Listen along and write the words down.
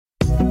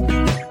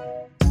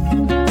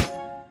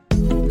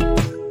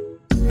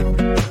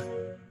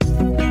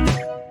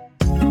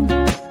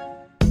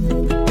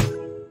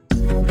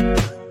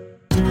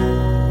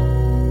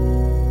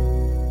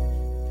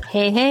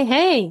Hey, hey,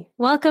 hey.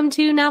 Welcome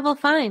to Novel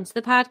Finds,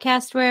 the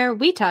podcast where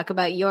we talk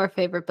about your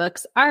favorite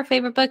books, our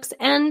favorite books,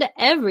 and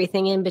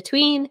everything in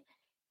between.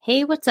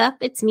 Hey, what's up?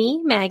 It's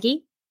me,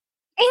 Maggie.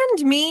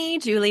 And me,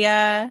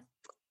 Julia.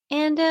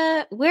 And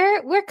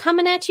we're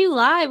coming at you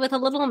live with a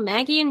little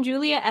Maggie and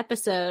Julia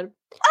episode.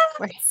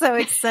 Oh, so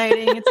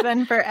exciting. It's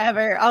been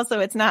forever.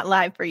 Also, it's not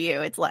live for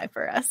you. It's live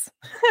for us.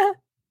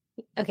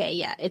 Okay,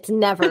 yeah, it's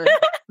never.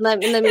 let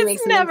me make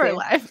It's something never clear.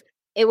 live.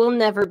 It will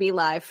never be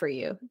live for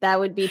you. That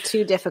would be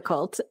too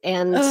difficult.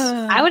 And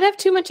I would have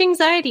too much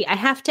anxiety. I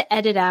have to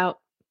edit out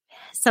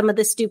some of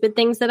the stupid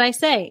things that I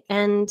say.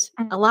 And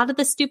a lot of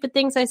the stupid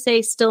things I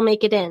say still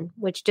make it in,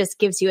 which just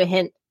gives you a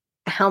hint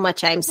how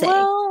much I'm saying.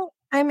 Well,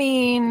 I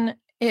mean,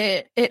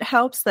 it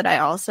helps that I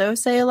also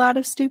say a lot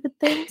of stupid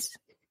things.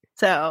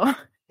 So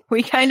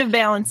we kind of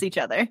balance each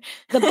other.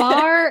 The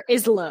bar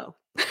is low.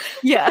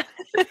 Yeah.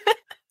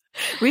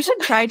 We should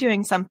try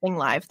doing something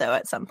live, though,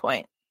 at some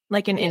point.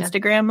 Like an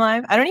Instagram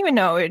live. I don't even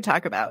know what we would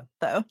talk about,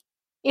 though.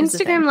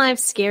 Instagram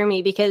lives scare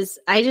me because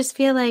I just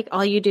feel like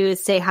all you do is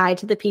say hi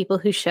to the people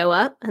who show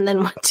up, and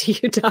then what do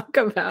you talk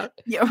about?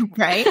 Yeah,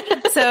 right?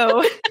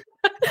 So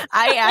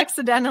I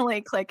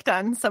accidentally clicked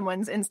on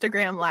someone's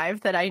Instagram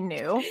live that I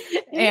knew,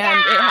 and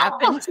it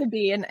happened to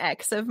be an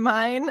ex of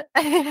mine.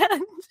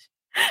 And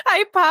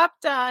I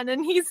popped on,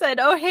 and he said,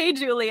 "Oh, hey,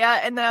 Julia."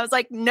 And then I was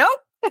like,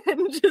 "Nope,"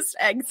 and just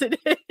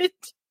exited.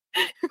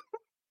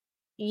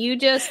 You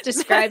just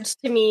described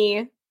to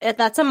me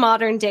that's a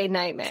modern day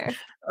nightmare.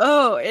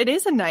 Oh, it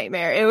is a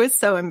nightmare. It was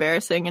so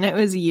embarrassing, and it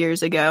was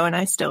years ago, and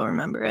I still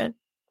remember it.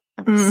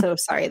 I'm so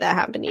sorry that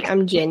happened to you.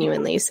 I'm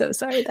genuinely so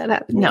sorry that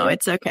happened to you. No,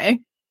 it's okay.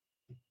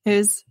 It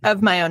was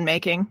of my own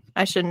making.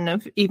 I shouldn't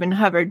have even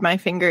hovered my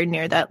finger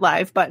near that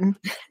live button.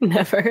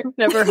 Never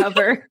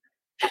hover.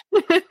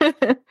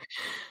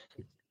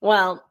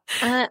 Well,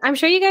 I'm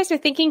sure you guys are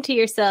thinking to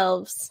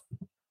yourselves,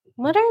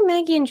 what are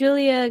Maggie and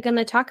Julia going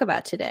to talk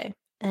about today?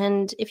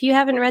 And if you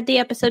haven't read the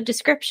episode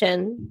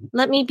description,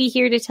 let me be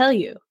here to tell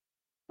you.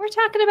 We're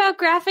talking about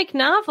graphic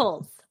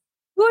novels.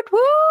 Woot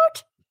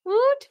woot!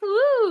 Woot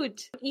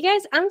woot! You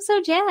guys, I'm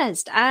so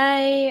jazzed.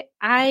 I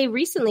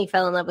recently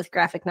fell in love with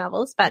graphic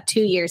novels about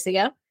 2 years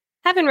ago.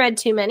 Haven't read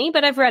too many,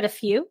 but I've read a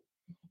few.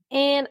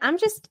 And I'm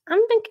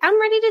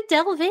ready to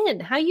delve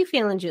in. How you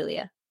feeling,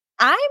 Julia?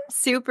 I'm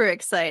super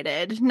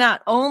excited,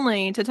 not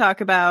only to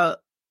talk about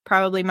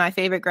probably my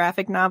favorite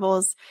graphic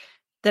novels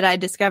that I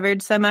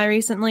discovered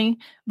semi-recently,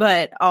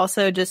 but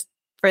also just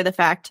for the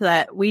fact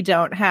that we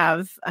don't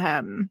have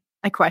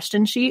a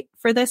question sheet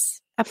for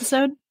this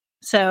episode.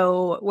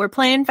 So we're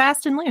playing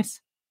fast and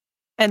loose.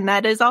 And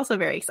that is also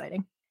very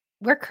exciting.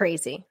 We're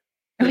crazy.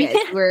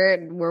 Yes,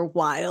 we're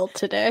wild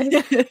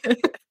today.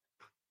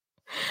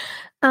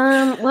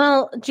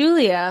 Well,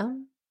 Julia.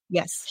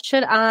 Yes.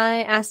 Should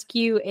I ask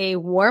you a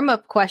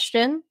warm-up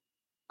question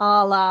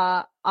a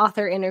la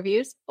author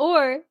interviews,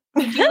 or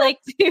would you like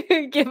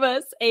to give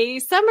us a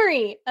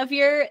summary of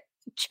your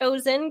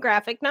chosen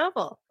graphic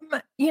novel?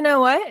 You know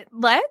what?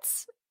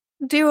 Let's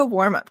do a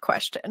warm-up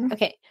question.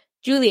 Okay.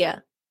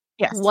 Julia.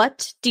 Yes.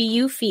 What do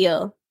you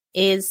feel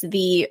is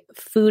the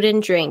food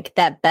and drink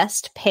that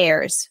best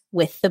pairs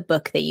with the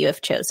book that you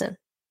have chosen?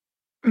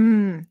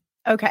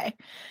 Okay.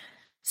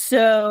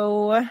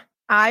 So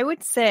I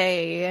would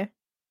say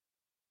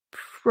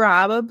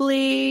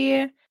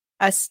probably a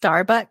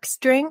Starbucks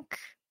drink.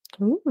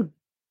 Ooh.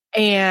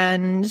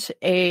 And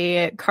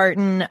a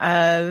carton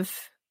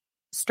of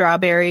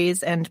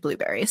strawberries and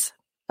blueberries.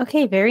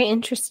 Okay, very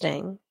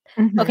interesting.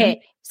 Mm-hmm.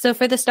 Okay, so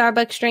for the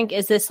Starbucks drink,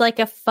 is this like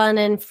a fun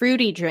and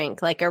fruity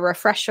drink, like a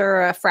refresher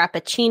or a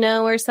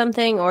frappuccino or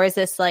something? Or is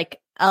this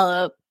like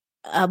a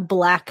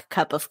black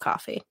cup of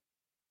coffee?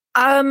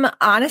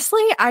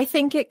 Honestly, I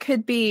think it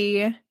could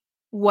be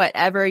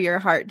whatever your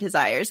heart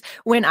desires.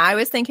 When I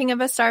was thinking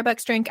of a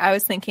Starbucks drink, I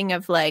was thinking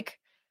of like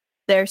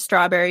their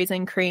strawberries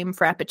and cream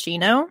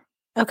frappuccino.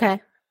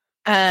 Okay.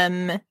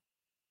 But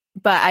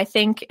I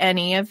think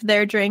any of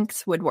their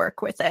drinks would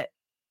work with it.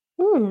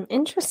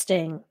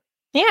 Interesting.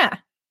 Yeah.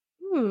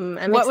 I'm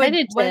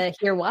excited to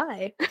hear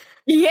why.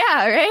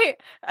 Yeah,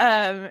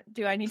 right?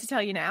 Do I need to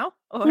tell you now?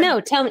 Or?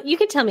 No, tell me. You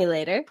can tell me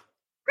later.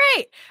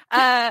 Great.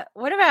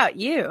 What about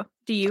you?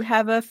 Do you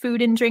have a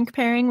food and drink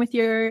pairing with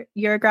your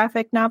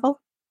graphic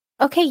novel?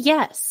 Okay,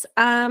 yes.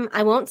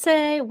 I won't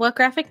say what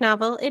graphic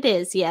novel it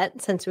is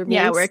yet, since we're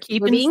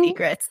keeping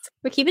secrets.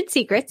 We're keeping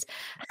secrets.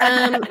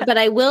 But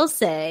I will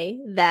say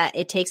that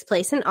it takes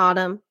place in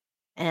autumn,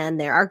 and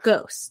there are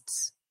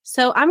ghosts.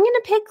 So I'm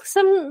gonna pick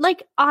some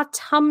like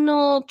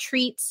autumnal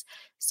treats.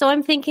 So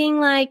I'm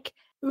thinking like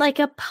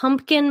a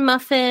pumpkin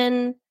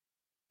muffin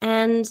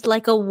and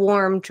like a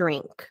warm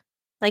drink,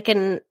 like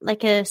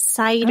a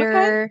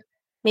cider,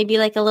 maybe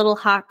like a little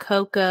hot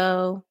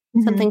cocoa,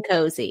 something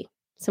cozy.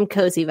 Some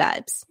cozy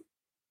vibes.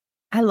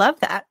 I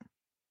love that.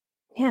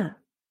 Yeah.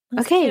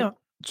 That's okay, cute.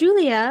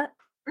 Julia,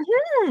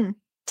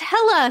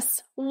 tell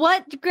us,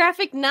 what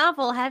graphic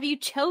novel have you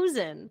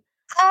chosen?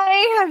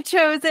 I have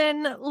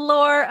chosen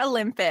Lore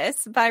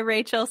Olympus by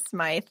Rachel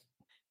Smythe.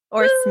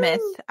 or Woo!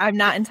 Smith. I'm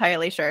not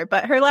entirely sure,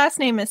 but her last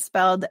name is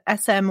spelled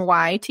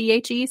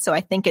Smythe, so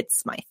I think it's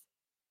Smythe.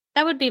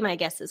 That would be my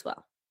guess as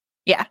well.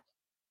 Yeah.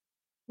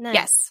 Nice.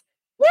 Yes.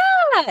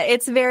 Yeah,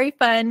 it's very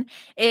fun.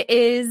 It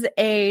is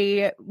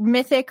a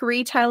mythic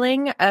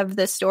retelling of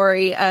the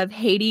story of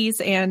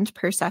Hades and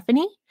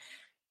Persephone.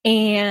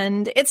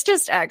 And it's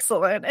just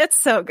excellent. It's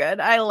so good.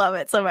 I love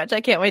it so much.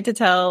 I can't wait to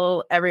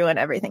tell everyone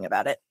everything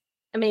about it.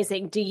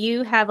 Amazing. Do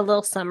you have a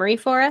little summary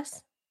for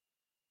us?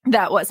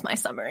 That was my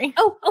summary.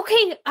 Oh,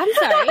 okay. I'm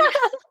sorry.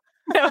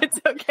 No, it's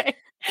okay.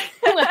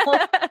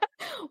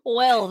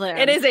 Well, then.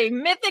 It is a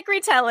mythic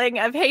retelling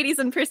of Hades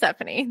and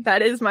Persephone.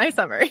 That is my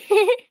summary.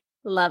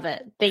 Love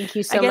it. Thank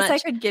you so much. I guess I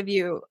could give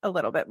you a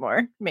little bit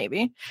more,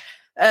 maybe.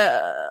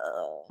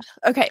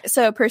 Okay,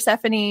 so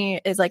Persephone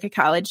is like a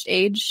college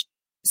age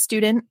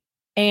student,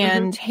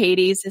 and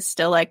Hades is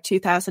still like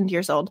 2,000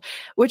 years old,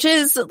 which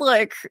is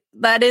like,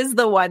 that is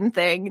the one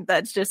thing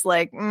that's just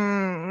like,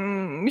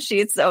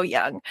 she's so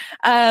young.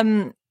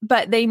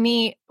 But they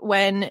meet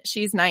when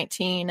she's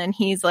 19, and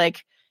he's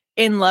like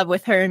in love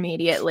with her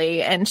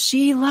immediately, and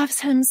she loves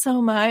him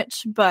so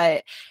much,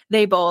 but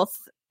they both,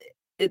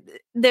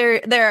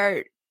 there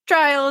are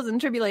trials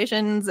and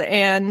tribulations,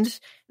 and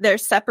they're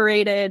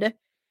separated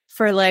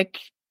for like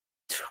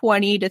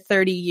 20 to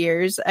 30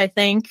 years, I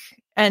think.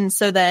 And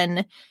so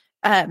then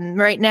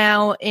right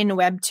now in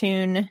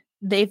Webtoon,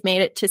 they've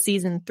made it to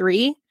season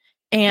 3,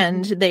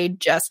 and they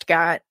just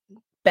got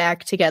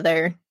back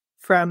together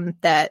from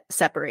that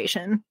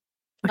separation,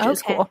 which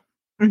is cool.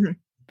 Mm-hmm.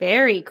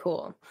 Very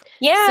cool.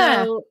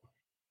 Yeah. So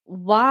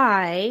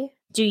why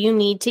do you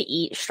need to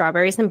eat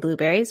strawberries and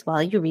blueberries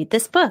while you read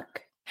this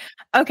book?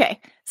 Okay,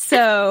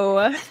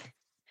 so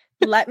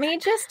let me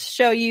just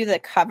show you the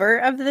cover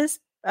of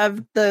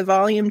the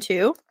volume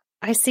 2.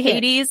 I see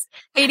Hades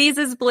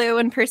is blue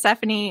and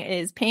Persephone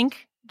is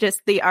pink.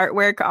 Just the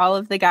artwork, all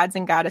of the gods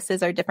and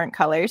goddesses are different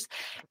colors.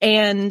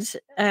 And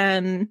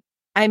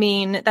I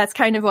mean, that's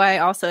kind of why I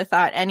also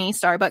thought any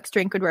Starbucks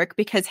drink would work,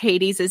 because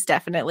Hades is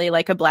definitely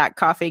like a black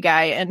coffee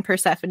guy, and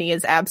Persephone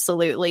is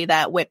absolutely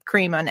that whipped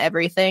cream on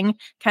everything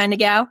kind of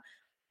gal.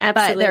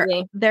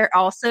 Absolutely. But they're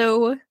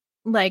also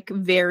like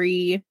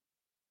very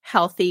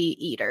healthy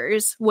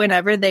eaters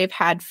whenever they've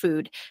had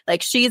food.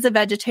 Like, she's a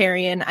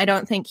vegetarian. I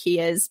don't think he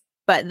is,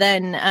 but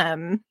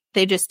then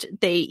they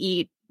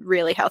eat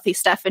really healthy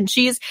stuff, and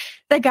she's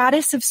the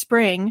goddess of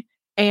spring,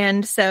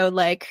 and so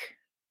like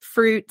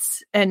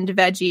fruits and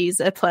veggies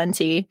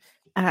aplenty.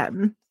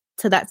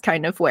 So that's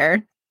kind of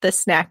where the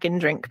snack and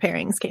drink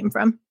pairings came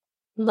from.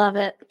 Love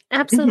it.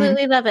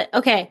 Absolutely love it.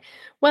 Okay.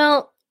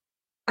 Well,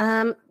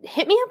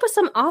 hit me up with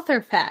some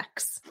author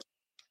facts.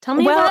 Tell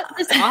me about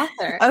this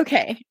author.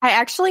 Okay. I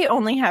actually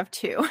only have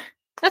 2.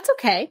 That's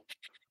okay.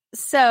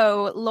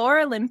 So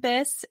Lore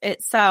Olympus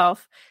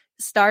itself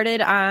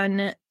started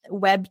on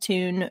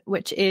Webtoon,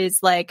 which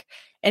is like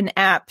an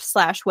app /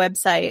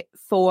 website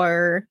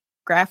for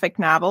graphic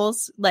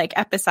novels, like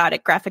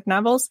episodic graphic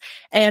novels.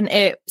 And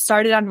it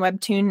started on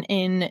Webtoon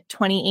in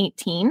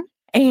 2018.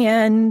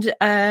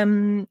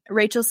 And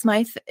Rachel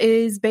Smythe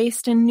is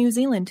based in New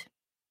Zealand.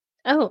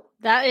 Oh,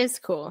 that is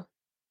cool.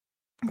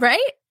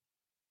 Right?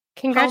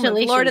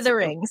 Congratulations. Lord of the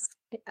Rings.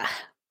 Oh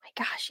my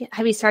gosh. Yeah.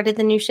 Have you started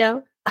the new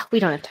show? Oh, we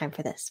don't have time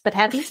for this, but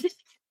have you?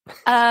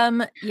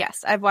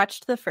 Yes, I've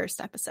watched the first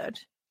episode.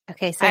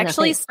 Okay. So I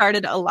actually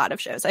started a lot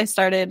of shows. I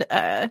started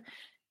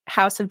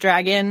House of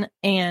Dragon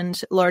and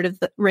Lord of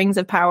the Rings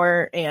of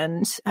Power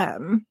and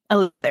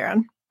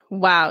Elitharion.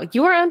 Wow.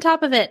 You are on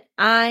top of it.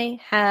 I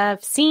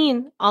have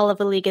seen all of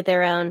A League of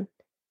Their Own,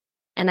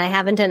 and I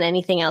haven't done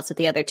anything else with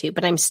the other 2,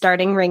 but I'm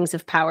starting Rings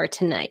of Power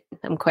tonight.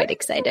 I'm quite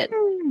excited.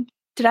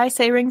 Did I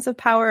say Rings of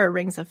Power or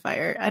Rings of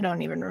Fire? I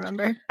don't even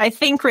remember. I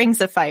think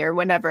Rings of Fire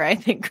whenever I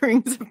think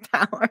Rings of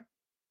Power.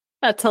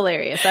 That's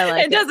hilarious. I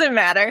like it. It doesn't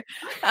matter.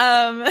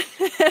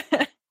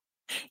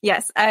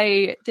 Yes,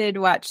 I did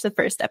watch the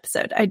first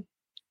episode.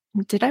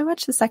 Did I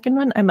watch the second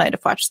one? I might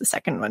have watched the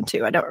second one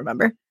too. I don't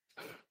remember.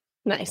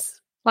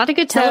 Nice. A lot of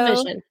good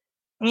television.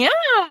 Yeah.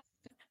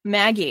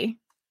 Maggie,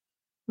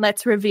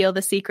 let's reveal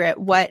the secret.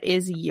 What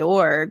is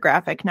your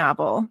graphic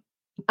novel?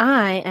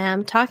 I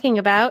am talking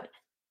about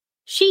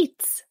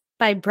Sheets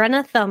by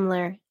Brenna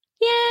Thumler.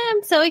 Yeah,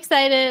 I'm so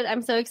excited.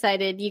 I'm so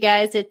excited. You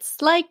guys, it's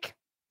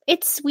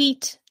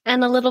sweet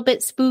and a little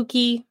bit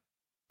spooky,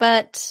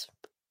 but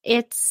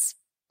it's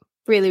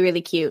really,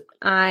 really cute.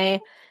 I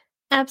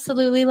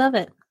absolutely love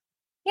it.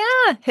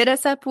 Yeah, hit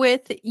us up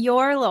with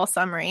your little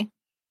summary.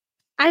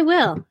 I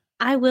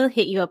will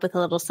hit you up with a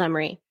little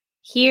summary.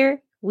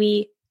 Here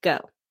we go.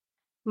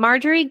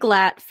 Marjorie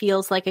Glatt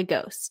feels like a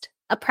ghost.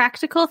 A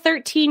practical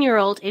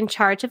 13-year-old in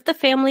charge of the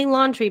family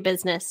laundry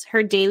business,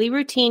 her daily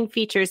routine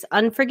features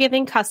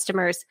unforgiving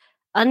customers,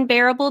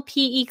 unbearable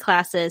PE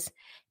classes,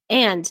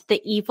 and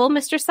the evil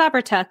Mr.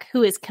 Sabertuck,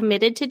 who is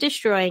committed to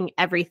destroying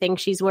everything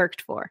she's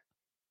worked for.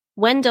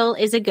 Wendell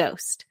is a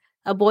ghost.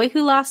 A boy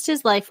who lost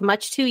his life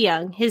much too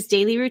young. His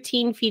daily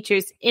routine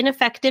features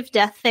ineffective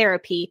death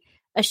therapy,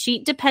 a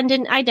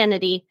sheet-dependent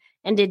identity,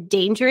 and a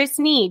dangerous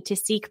need to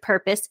seek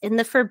purpose in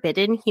the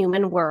forbidden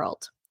human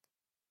world.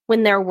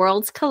 When their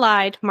worlds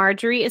collide,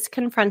 Marjorie is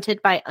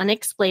confronted by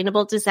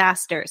unexplainable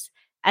disasters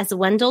as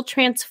Wendell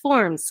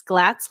transforms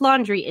Glat's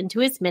laundry into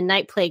his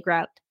midnight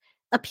playground,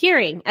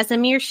 appearing as a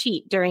mere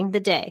sheet during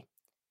the day.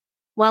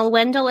 While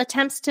Wendell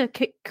attempts to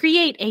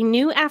create a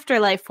new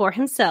afterlife for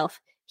himself,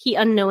 he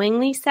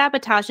unknowingly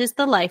sabotages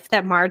the life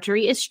that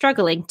Marjorie is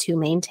struggling to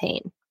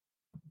maintain.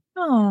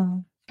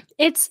 Oh,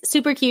 it's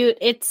super cute.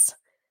 It's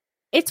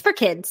for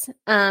kids.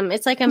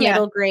 It's like a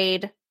middle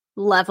grade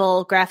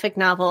level graphic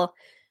novel,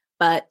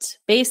 but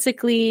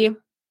basically,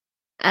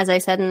 as I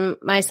said in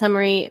my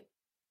summary,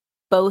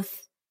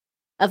 both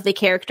of the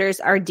characters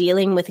are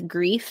dealing with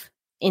grief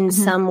in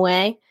some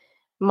way.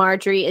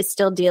 Marjorie is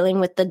still dealing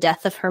with the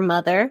death of her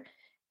mother,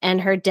 and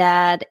her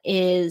dad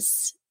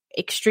is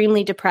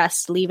extremely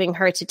depressed, leaving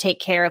her to take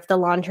care of the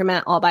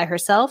laundromat all by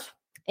herself.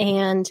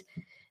 And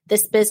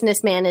this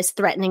businessman is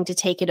threatening to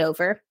take it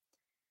over.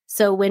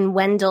 So when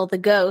Wendell the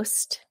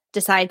ghost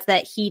decides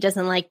that he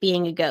doesn't like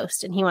being a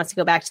ghost and he wants to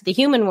go back to the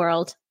human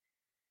world,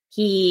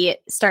 he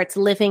starts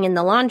living in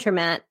the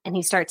laundromat and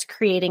he starts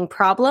creating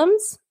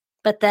problems.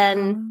 But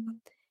then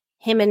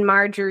him and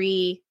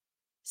Marjorie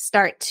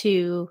start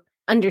to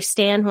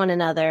understand one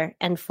another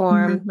and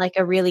form like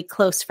a really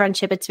close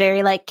friendship. It's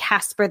very like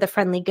Casper the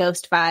Friendly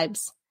Ghost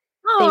vibes.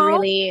 They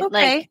really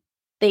like,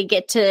 they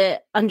get to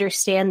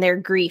understand their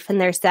grief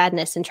and their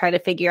sadness and try to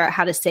figure out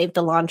how to save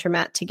the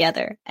laundromat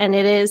together. And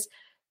it is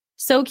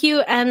so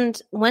cute. And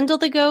Wendell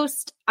the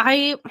ghost,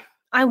 I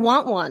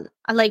want one.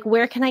 I like,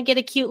 where can I get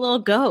a cute little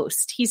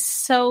ghost? He's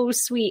so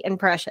sweet and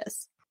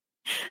precious.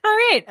 All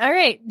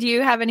right. Do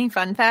you have any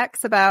fun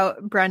facts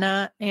about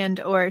Brenna and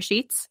or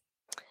Sheets?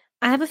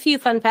 I have a few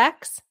fun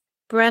facts.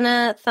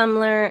 Brenna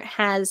Thumler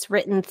has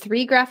written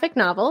 3 graphic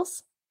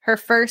novels. Her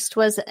first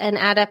was an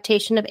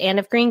adaptation of Anne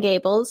of Green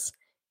Gables.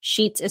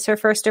 Sheets is her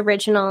first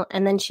original,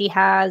 and then she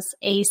has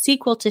a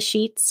sequel to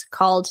Sheets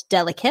called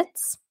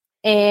Delicates.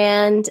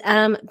 And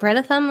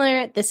Brenna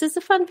Thumler, this is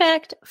a fun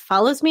fact,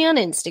 follows me on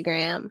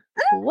Instagram.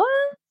 What?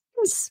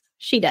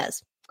 She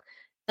does.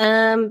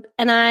 And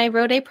I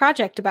wrote a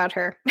project about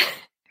her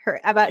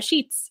about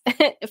Sheets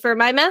for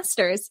my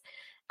master's.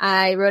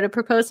 I wrote a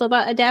proposal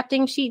about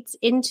adapting Sheets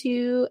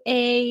into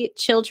a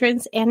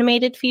children's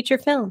animated feature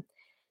film.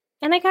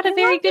 And I got a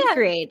very good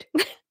grade.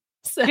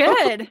 So.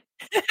 Good.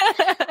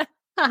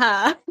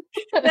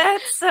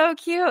 That's so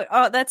cute.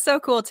 Oh, that's so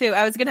cool too.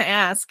 I was going to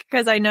ask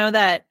because I know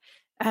that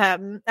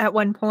at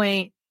one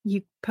point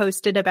you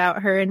posted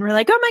about her and were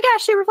like, oh my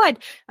gosh, she replied.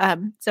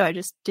 So I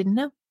just didn't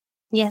know.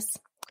 Yes.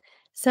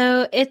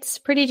 So it's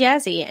pretty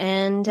jazzy.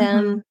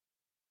 And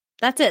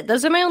that's it.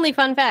 Those are my only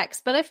fun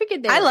facts, but I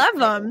figured I love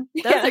them.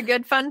 Those are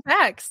good fun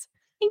facts.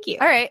 Thank you.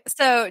 All right.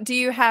 So do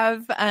you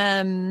have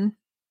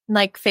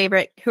like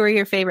who are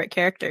your favorite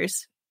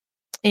characters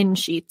in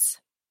Sheets?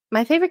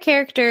 My favorite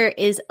character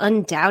is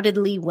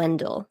undoubtedly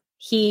Wendell.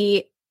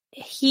 He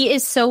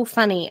is so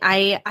funny.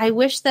 I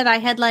wish that I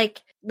had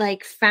like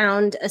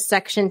found a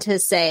section to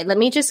say, let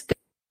me just go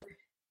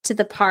to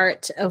the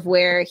part of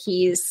where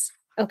he's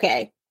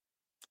okay.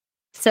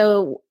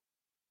 So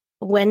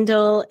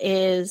Wendell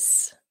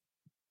is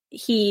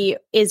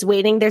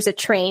waiting. There's a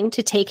train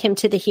to take him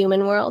to the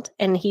human world,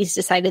 and he's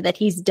decided that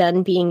he's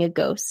done being a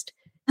ghost.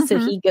 So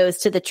he goes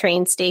to the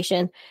train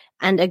station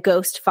and a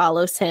ghost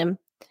follows him.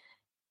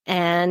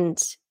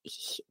 And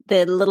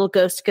the little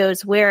ghost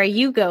goes, where are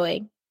you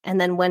going? And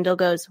then Wendell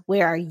goes,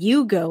 where are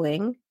you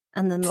going?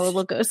 And then the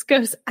little ghost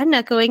goes, I'm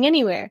not going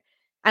anywhere.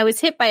 I was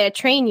hit by a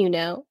train, you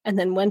know. And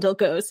then Wendell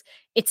goes,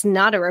 it's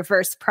not a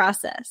reverse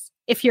process.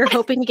 If you're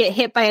hoping to get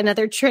hit by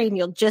another train,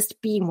 you'll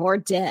just be more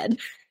dead.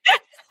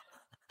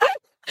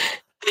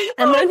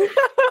 And then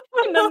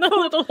the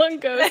little one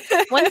goes,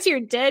 once you're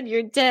dead,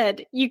 you're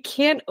dead. You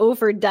can't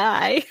over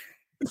die.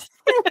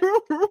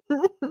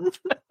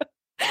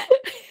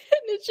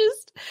 And it's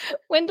just,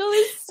 Wendell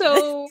is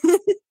so,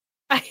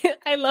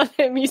 I love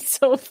him. He's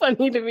so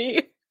funny to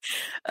me.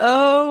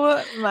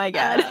 Oh my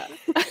God.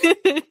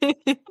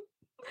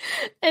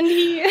 And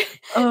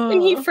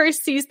when he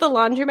first sees the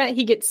laundromat,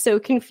 he gets so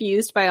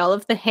confused by all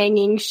of the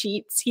hanging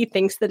sheets. He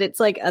thinks that it's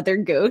like other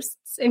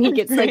ghosts, and he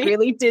gets like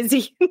really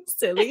dizzy and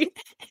silly.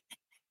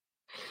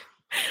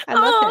 I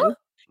love him.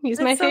 He's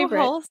my favorite.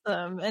 So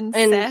wholesome and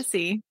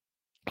sassy.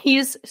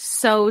 He's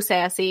so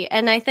sassy.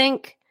 And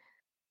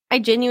I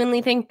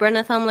genuinely think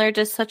Brenna Thumler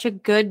does such a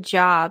good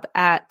job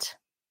at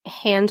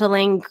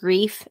handling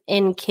grief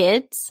in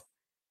kids,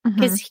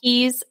 because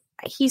he's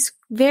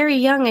very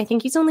young. I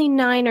think he's only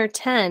 9 or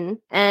 10,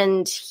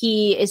 and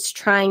he is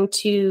trying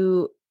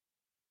to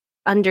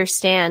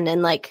understand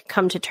and like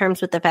come to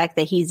terms with the fact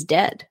that he's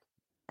dead.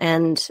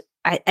 And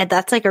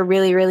that's like a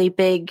really, really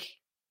big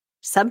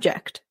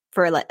subject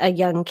for like a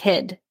young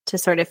kid to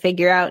sort of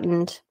figure out.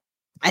 And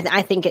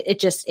I think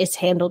it's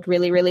handled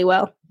really, really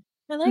well.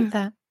 I like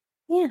that.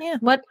 Yeah.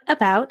 What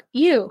about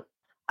you?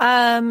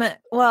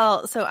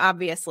 Well, so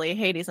obviously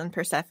Hades and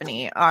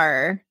Persephone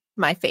are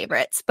my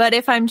favorites, but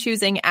if I'm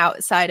choosing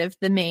outside of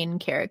the main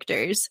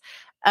characters,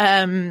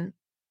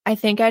 I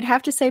think I'd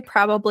have to say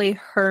probably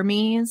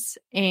Hermes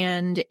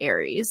and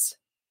Ares.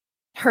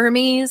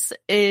 Hermes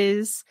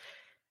is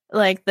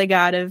like the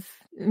god of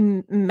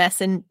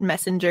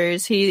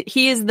messengers.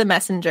 He is the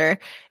messenger.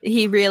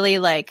 He really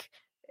like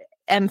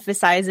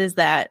emphasizes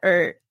that,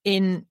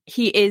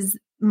 he is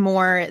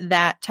more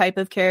that type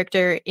of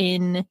character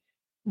in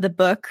the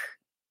book,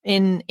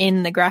 in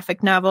the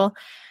graphic novel.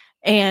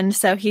 And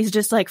so he's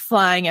just like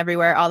flying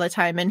everywhere all the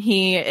time, and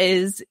he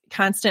is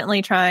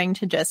constantly trying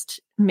to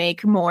just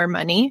make more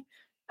money.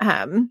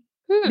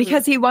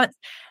 Because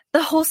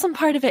the wholesome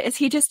part of it is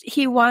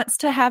he wants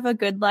to have a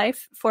good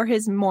life for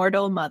his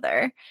mortal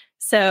mother.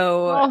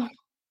 So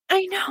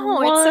I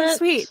know, it's so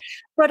sweet.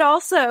 But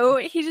also,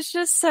 he's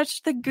just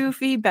such the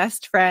goofy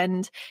best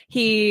friend.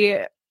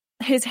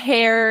 His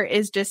hair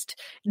is just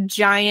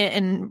giant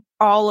and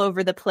all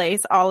over the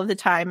place all of the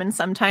time. And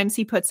sometimes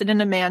he puts it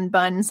in a man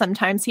bun.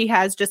 Sometimes he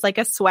has just like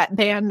a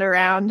sweatband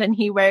around, and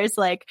he wears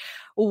like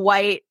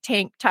white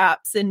tank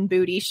tops and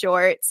booty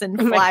shorts and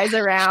flies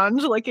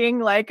around looking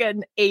like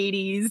an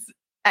 80s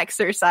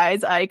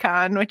exercise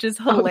icon, which is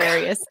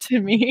hilarious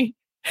to me.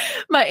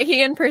 But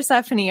he and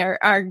Persephone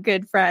are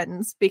good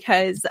friends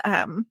because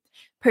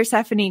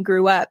Persephone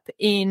grew up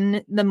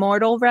in the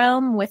mortal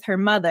realm with her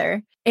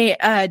mother,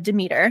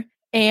 Demeter,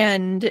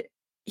 and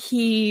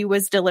he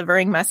was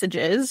delivering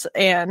messages,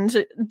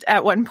 and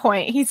at one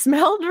point he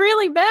smelled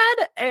really bad,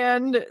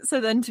 and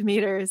so then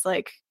Demeter is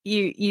like,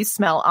 you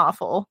smell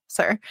awful,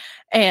 sir.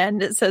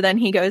 And so then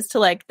he goes to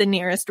like the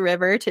nearest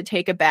river to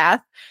take a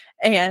bath,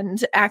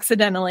 and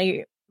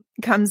accidentally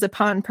comes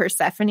upon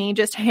Persephone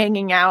just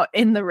hanging out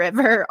in the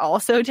river,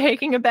 also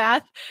taking a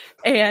bath.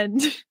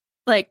 And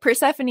like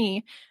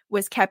Persephone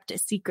was kept a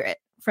secret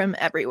from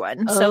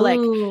everyone. So like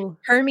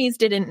Hermes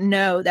didn't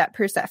know that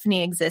Persephone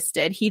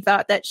existed. He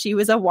thought that she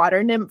was a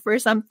water nymph or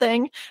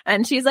something.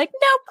 And she's like,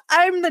 nope,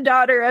 I'm the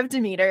daughter of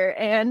Demeter.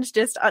 And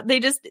just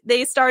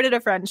they started a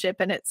friendship,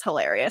 and it's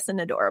hilarious and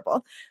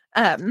adorable.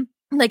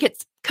 Like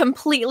it's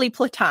completely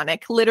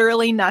platonic.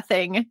 Literally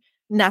nothing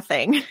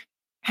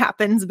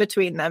happens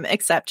between them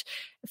except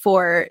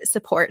for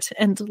support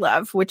and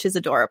love, which is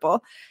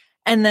adorable.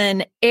 And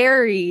then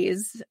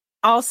Ares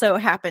also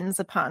happens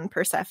upon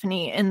Persephone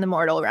in the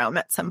mortal realm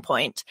at some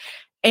point,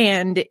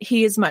 and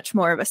he is much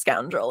more of a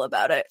scoundrel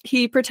about it.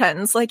 He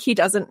pretends like he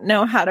doesn't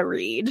know how to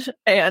read,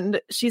 and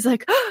she's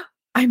like, oh,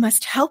 I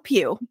must help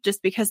you,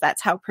 just because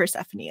that's how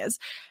Persephone is.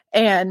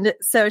 And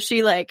so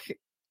she like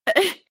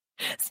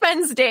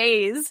spends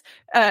days,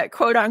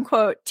 quote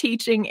unquote,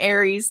 teaching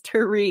Ares to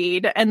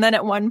read. And then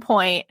at one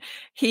point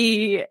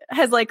he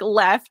has like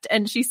left,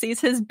 and she sees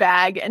his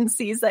bag and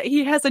sees that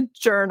he has a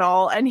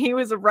journal, and he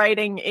was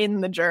writing in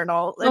the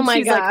journal. And oh my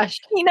she's gosh.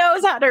 like, he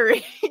knows how to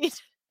read.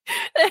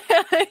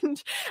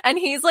 and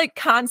he's like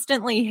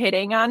constantly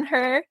hitting on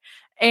her.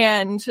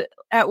 And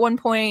at one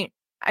point,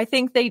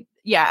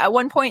 at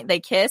one point they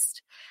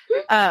kissed.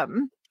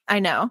 I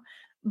know.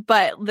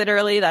 But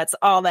literally that's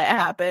all that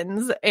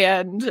happens.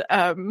 And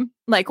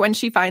like when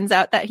she finds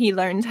out that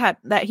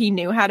that he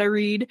knew how to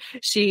read,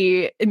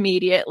 she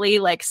immediately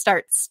like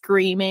starts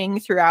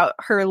screaming throughout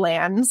her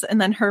lands. And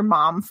then her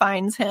mom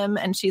finds him,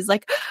 and she's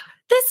like,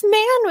 this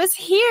man was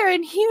here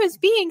and he was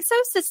being so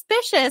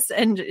suspicious.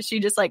 And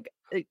she just like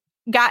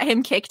got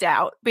him kicked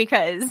out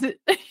because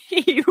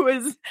he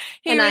was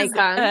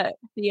icon,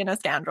 being a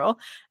scoundrel.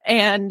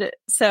 And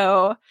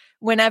so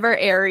whenever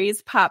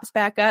Ares pops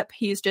back up,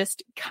 he's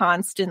just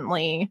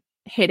constantly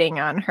hitting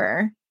on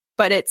her,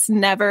 but it's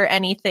never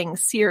anything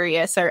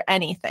serious or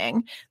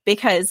anything,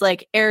 because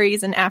like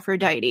Ares and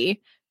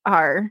Aphrodite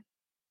are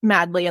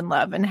madly in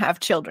love and have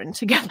children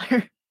together.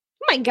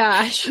 Oh my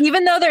gosh.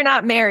 Even though they're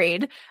not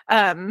married,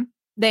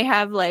 they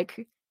have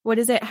like, what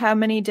is it? How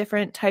many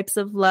different types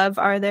of love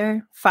are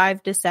there?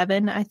 5 to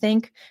 7, I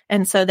think.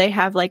 And so they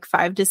have like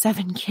 5 to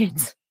 7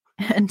 kids.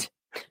 And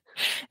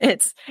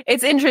it's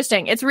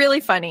interesting. It's really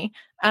funny.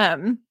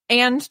 And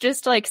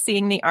just like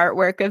seeing the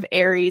artwork of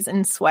Ares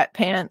in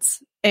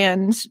sweatpants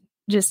and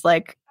just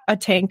like a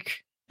tank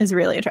is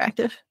really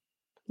attractive.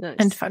 Nice.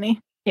 And funny.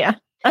 Yeah.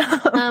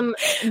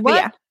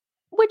 What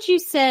would you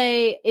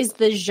say is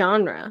the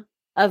genre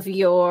of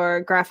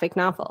your graphic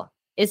novel?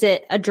 Is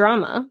it a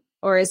drama,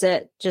 or is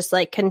it just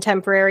like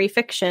contemporary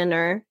fiction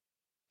or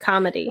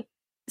comedy?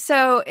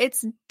 So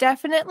it's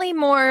definitely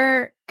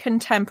more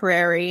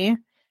contemporary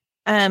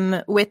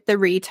with the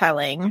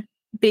retelling,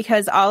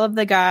 because all of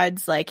the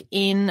gods like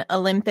in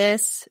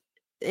Olympus,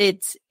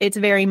 it's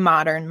very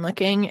modern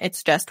looking.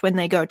 It's just when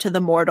they go to the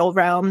mortal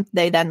realm,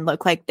 they then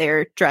look like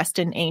they're dressed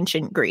in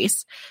ancient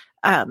Greece.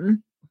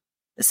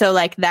 So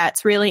like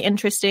that's really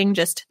interesting,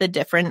 just the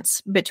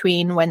difference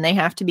between when they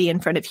have to be in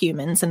front of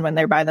humans and when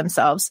they're by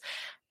themselves.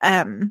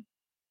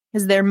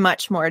 Because they're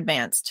much more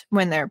advanced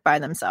when they're by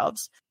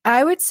themselves.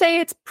 I would say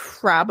it's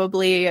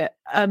probably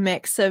a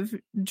mix of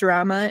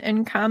drama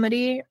and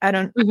comedy.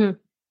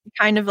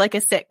 Kind of like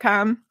a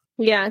sitcom.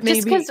 Yeah,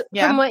 maybe. Just because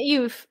from what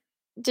you've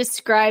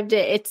described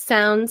it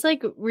sounds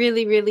like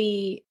really,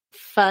 really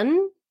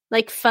fun,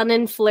 like fun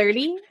and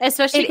flirty,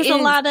 especially because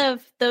a lot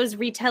of those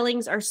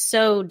retellings are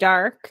so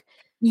dark.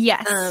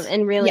 Yes.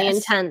 And really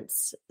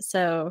intense.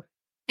 So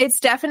It's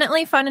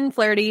definitely fun and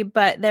flirty,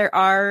 but there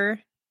are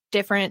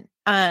different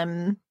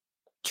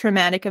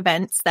traumatic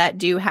events that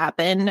do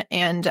happen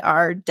and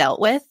are dealt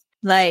with.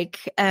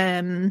 Like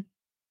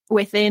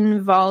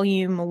within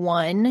volume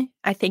 1,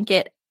 I think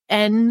it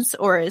ends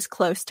or is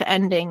close to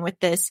ending with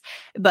this,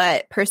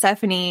 but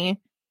Persephone,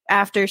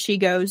 after she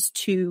goes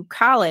to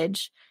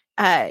college,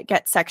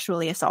 gets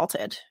sexually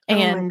assaulted.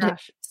 And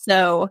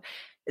so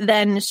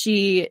then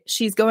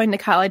she's going to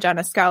college on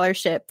a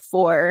scholarship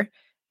for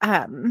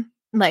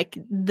like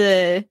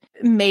the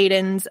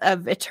Maidens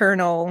of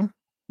Eternal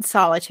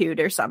Solitude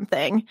or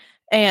something.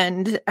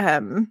 And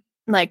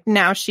like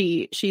now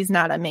she's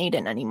not a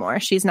maiden anymore.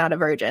 She's not a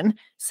virgin.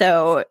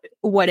 So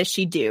what does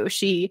she do?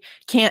 She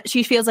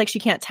feels like she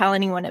can't tell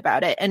anyone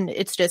about it. And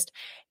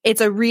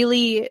it's a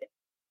really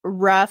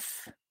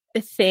rough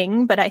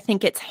thing, but I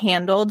think it's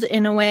handled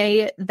in a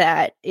way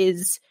that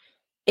is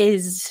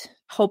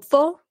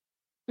hopeful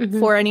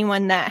for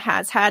anyone that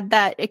has had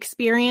that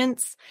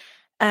experience.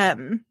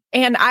 And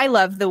I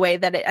love the way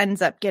that it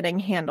ends up getting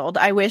handled.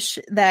 I wish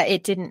that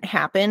it didn't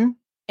happen.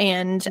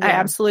 And I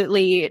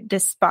absolutely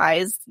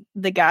despise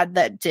the god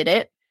that did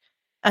it.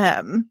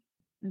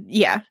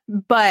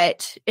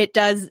 But it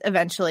does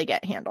eventually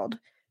get handled.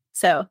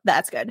 So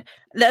that's good.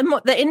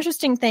 The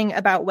interesting thing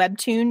about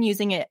Webtoon,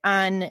 using it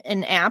on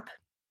an app,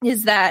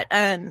 is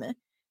that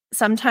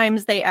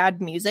sometimes they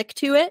add music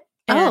to it.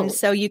 And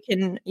so you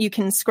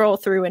can scroll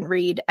through and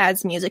read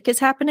as music is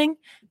happening.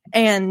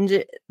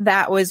 And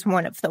that was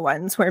one of the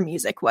ones where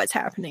music was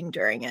happening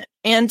during it.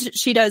 And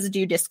she does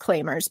do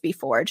disclaimers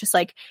before, just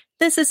like,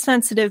 this is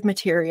sensitive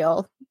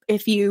material.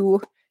 If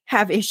you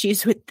have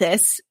issues with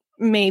this,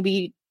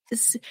 maybe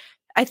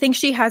I think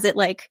she has it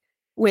like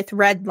with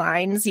red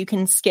lines. You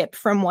can skip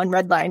from one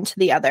red line to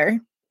the other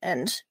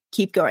and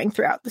keep going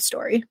throughout the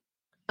story.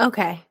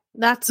 Okay.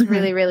 That's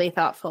really, really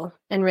thoughtful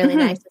and really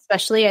nice,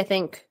 especially I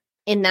think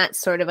in that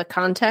sort of a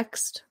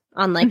context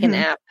on like an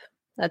app.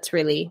 That's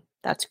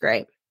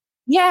great.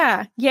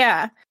 Yeah.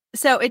 Yeah.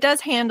 So it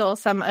does handle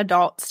some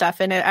adult stuff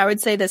in it. I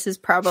would say this is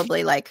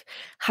probably like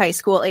high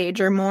school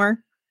age or more,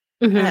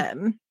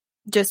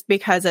 just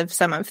because of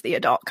some of the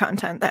adult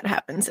content that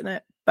happens in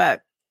it.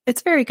 But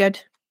it's very good.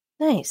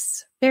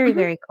 Nice. Very,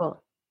 very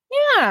cool.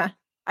 Yeah.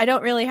 I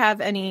don't really have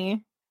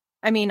any.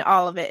 I mean,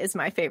 all of it is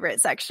my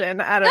favorite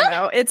section. I don't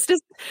know. It's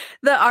just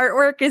the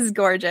artwork is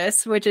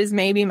gorgeous, which is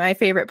maybe my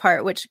favorite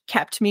part, which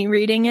kept me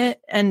reading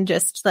it. And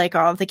just like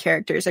all of the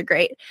characters are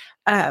great.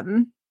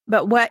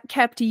 But what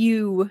kept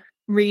you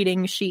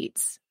reading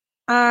Sheets?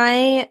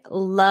 I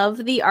love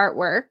the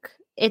artwork.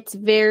 It's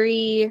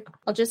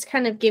I'll just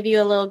kind of give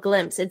you a little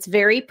glimpse. It's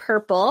very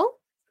purple.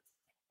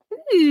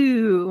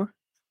 Ooh,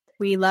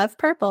 we love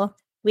purple.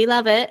 We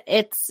love it.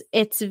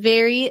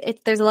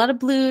 There's a lot of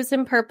blues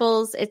and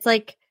purples. It's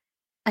like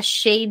a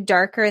shade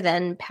darker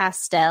than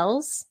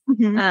pastels,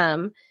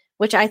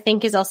 which I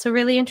think is also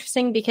really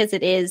interesting because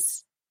it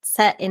is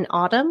set in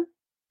autumn,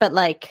 but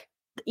like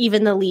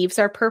even the leaves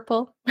are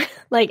purple.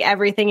 Like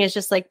everything is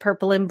just like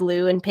purple and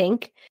blue and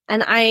pink.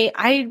 And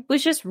I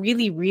was just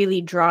really,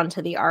 really drawn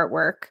to the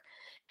artwork.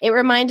 It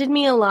reminded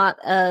me a lot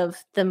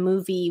of the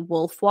movie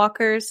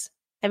Wolfwalkers.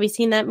 Have you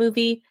seen that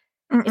movie?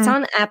 Mm-mm. It's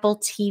on Apple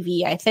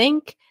TV, I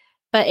think,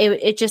 but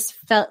it just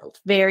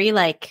felt very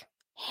like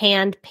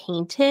hand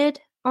painted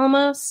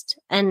almost,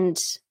 and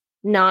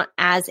not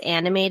as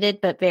animated,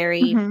 but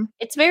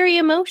it's very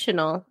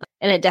emotional,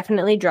 and it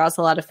definitely draws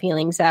a lot of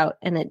feelings out.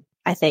 And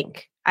I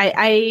think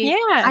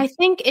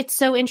it's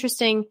so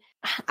interesting.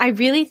 I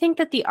really think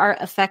that the art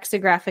affects a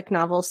graphic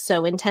novel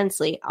so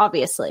intensely,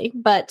 obviously,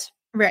 but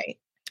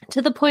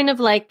to the point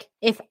of like,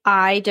 if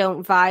I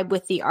don't vibe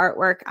with the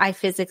artwork, I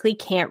physically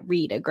can't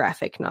read a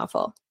graphic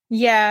novel.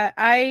 Yeah,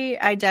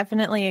 I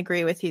definitely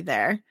agree with you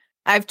there.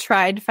 I've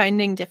tried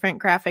finding different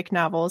graphic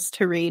novels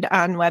to read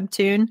on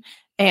Webtoon,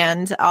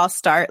 and I'll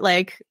start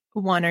like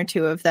one or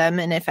two of them.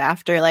 And if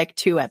after like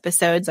 2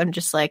 episodes, I'm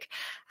just like,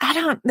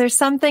 there's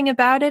something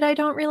about it I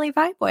don't really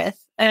vibe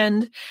with.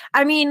 And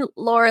I mean,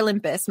 Lore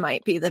Olympus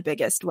might be the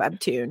biggest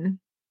Webtoon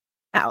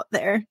out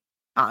there,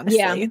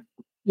 honestly.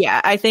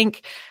 Yeah, I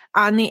think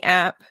on the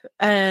app,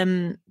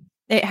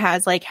 it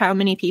has like how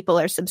many people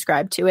are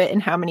subscribed to it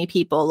and how many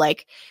people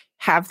like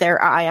have their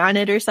eye on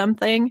it or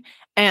something.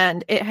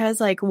 And it has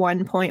like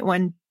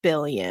 1.1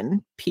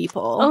 billion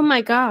people. Oh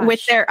my gosh.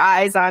 With their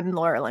eyes on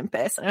Lore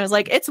Olympus. And I was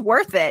like, it's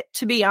worth it,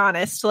 to be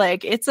honest.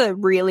 Like, it's a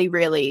really,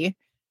 really,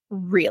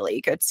 really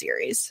good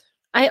series.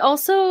 I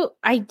also,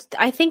 I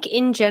think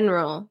in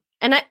general,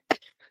 and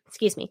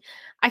excuse me,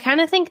 I kind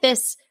of think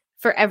this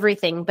for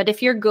everything, but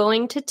if you're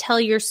going to tell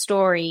your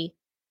story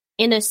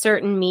in a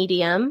certain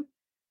medium,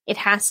 it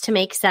has to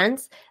make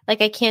sense.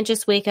 Like, I can't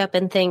just wake up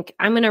and think,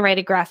 I'm going to write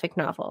a graphic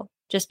novel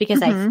just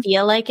because I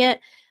feel like it.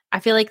 I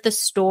feel like the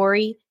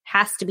story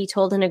has to be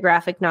told in a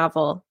graphic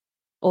novel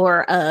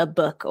or a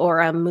book or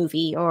a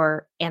movie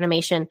or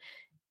animation.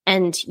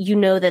 And you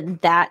know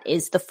that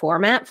is the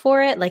format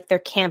for it. Like, there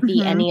can't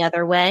be any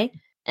other way.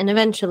 And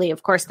eventually,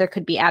 of course, there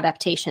could be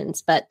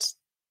adaptations, but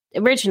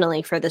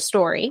originally for the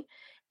story.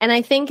 And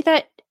I think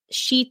that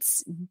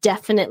Sheets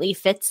definitely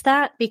fits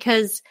that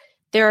because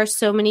there are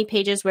so many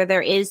pages where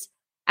there is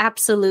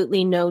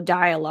absolutely no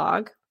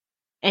dialogue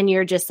and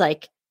you're just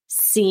like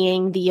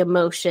seeing the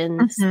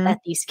emotions that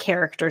these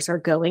characters are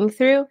going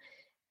through.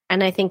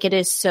 And I think it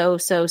is so,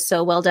 so,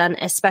 so well done,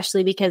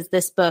 especially because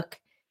this book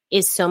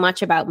is so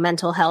much about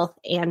mental health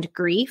and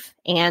grief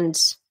and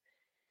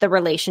the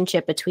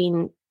relationship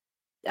between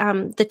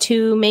the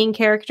two main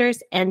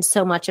characters. And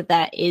so much of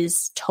that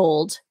is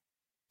told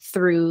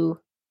through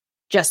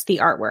just the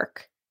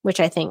artwork, which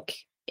I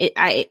think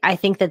I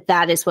think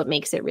that is what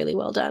makes it really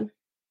well done.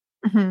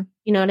 Mm-hmm.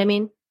 You know what I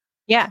mean?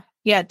 Yeah,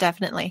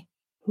 definitely.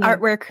 Yeah.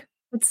 Artwork.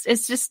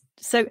 It's just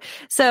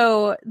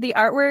so the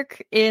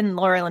artwork in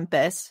Lore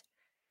Olympus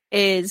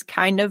is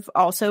kind of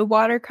also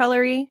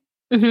watercolory.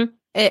 Mm-hmm.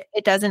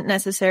 It doesn't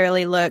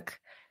necessarily look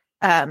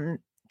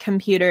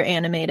computer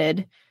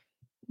animated,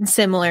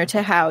 similar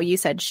to how you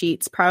said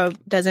Sheets probably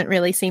doesn't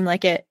really seem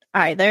like it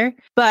either.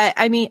 But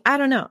I mean, I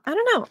don't know.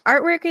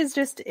 Artwork is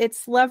just,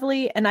 it's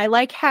lovely. And I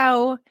like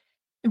how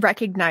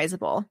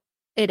recognizable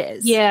it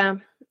is. Yeah,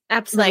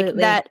 absolutely. Like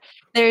that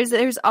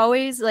there's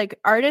always like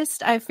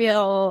artists, I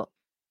feel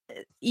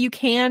you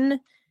can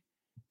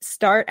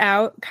start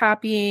out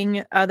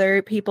copying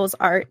other people's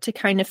art to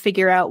kind of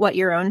figure out what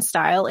your own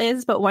style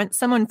is. But once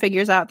someone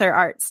figures out their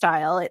art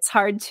style, it's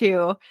hard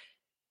to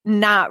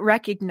not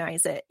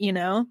recognize it, you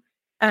know?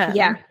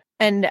 Yeah.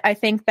 And I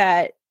think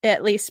that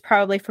at least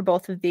probably for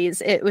both of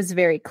these, it was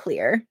very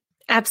clear.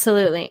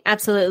 Absolutely.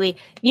 Absolutely.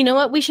 You know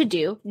what we should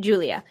do,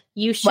 Julia?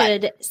 You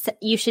should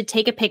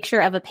take a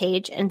picture of a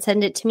page and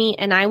send it to me,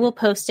 and I will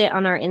post it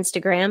on our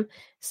Instagram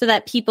so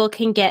that people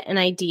can get an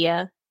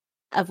idea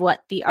of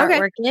what the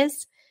artwork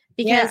is.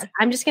 Because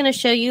I'm just going to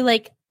show you,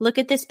 like, look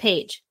at this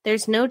page.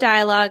 There's no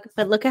dialogue,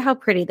 but look at how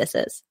pretty this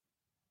is.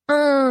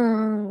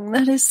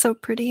 That is so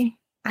pretty.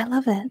 I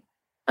love it.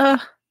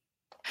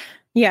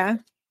 Yeah.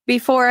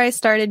 Before I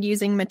started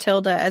using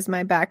Matilda as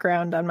my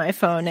background on my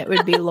phone, it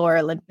would be Lore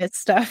Olympus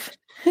stuff.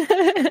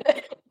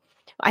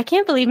 I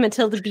can't believe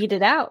Matilda beat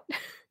it out.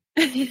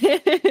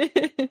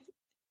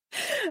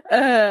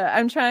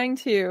 I'm trying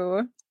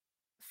to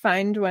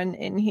find one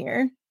in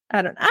here.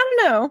 I don't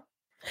know.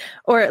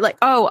 Or like,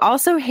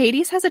 also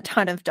Hades has a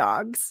ton of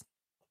dogs.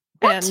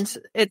 What? And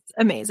it's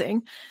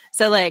amazing.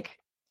 So like,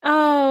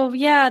 oh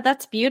yeah,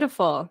 that's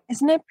beautiful.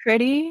 Isn't it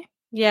pretty?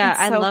 Yeah, it's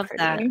I so love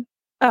pretty. that.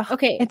 Oh,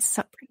 okay. It's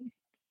so pretty.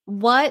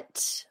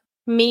 What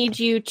made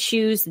you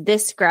choose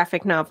this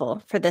graphic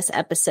novel for this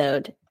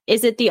episode?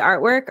 Is it the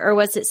artwork, or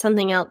was it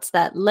something else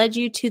that led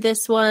you to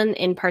this one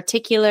in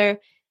particular?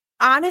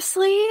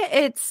 Honestly,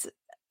 it's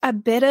a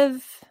bit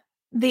of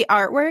the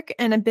artwork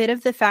and a bit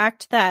of the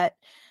fact that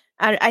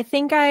I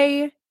think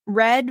I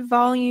read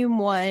volume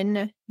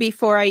 1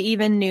 before I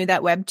even knew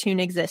that Webtoon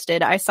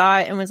existed. I saw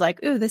it and was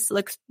like, ooh, this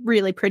looks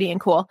really pretty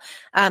and cool.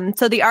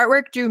 So the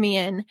artwork drew me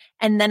in.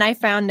 And then I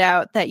found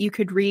out that you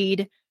could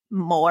read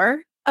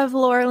more of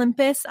Lore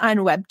Olympus on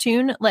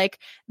Webtoon. Like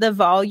the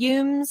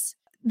volumes,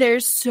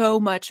 there's so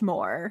much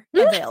more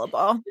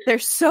available.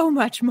 There's so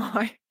much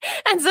more.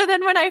 And so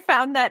then when I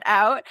found that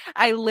out,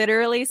 I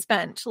literally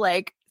spent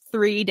like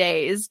 3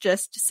 days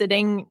just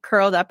sitting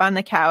curled up on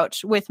the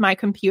couch with my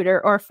computer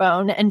or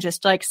phone and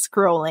just like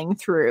scrolling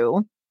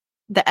through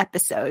the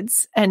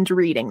episodes and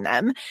reading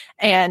them.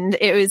 And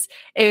it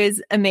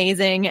was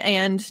amazing.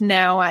 And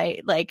now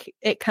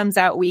it comes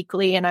out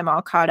weekly and I'm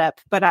all caught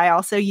up, but I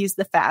also use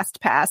the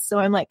Fast Pass. So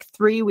I'm like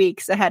 3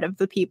 weeks ahead of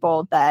the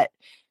people that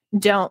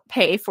don't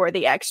pay for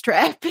the extra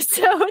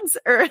episodes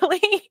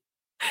early.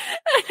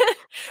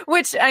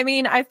 Which, I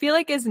mean, I feel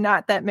like is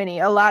not that many.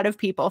 A lot of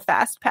people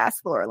Fast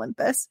Pass Lore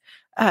Olympus.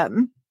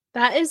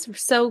 That is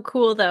so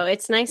cool, though.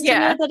 It's nice to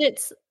know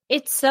that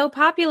it's so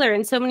popular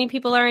and so many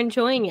people are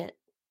enjoying it.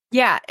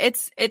 Yeah,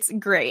 it's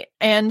great.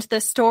 And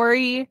the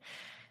story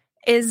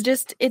is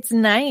just, it's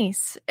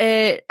nice.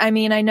 I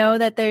mean, I know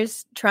that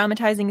there's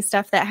traumatizing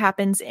stuff that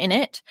happens in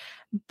it,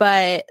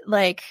 but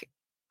like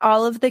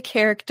all of the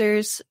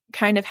characters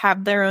kind of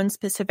have their own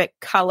specific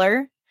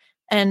color.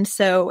 And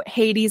so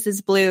Hades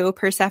is blue,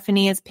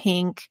 Persephone is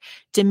pink,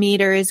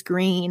 Demeter is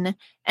green,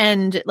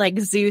 and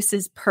like Zeus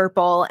is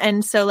purple.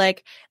 And so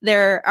like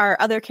there are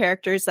other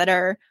characters that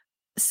are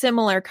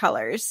similar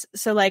colors.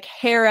 So like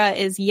Hera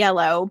is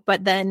yellow,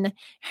 but then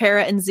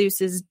Hera and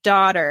Zeus's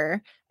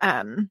daughter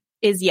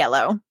is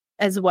yellow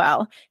as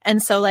well.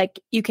 And so like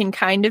you can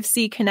kind of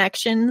see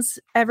connections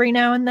every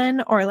now and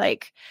then, or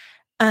like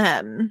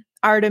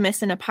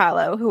Artemis and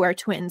Apollo, who are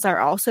twins, are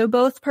also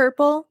both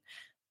purple.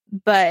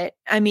 But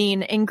I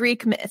mean, in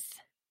Greek myth,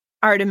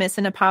 Artemis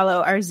and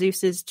Apollo are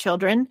Zeus's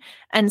children.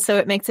 And so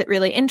it makes it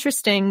really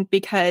interesting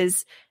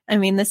because, I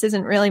mean, this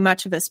isn't really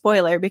much of a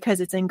spoiler because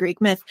it's in Greek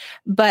myth,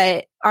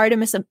 but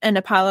Artemis and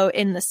Apollo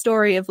in the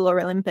story of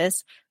Lore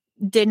Olympus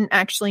didn't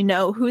actually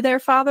know who their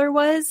father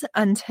was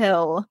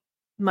until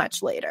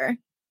much later.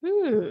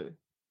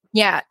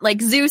 Yeah,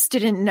 like Zeus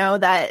didn't know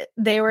that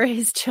they were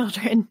his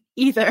children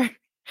either,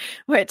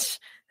 which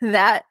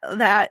that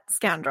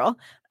scoundrel.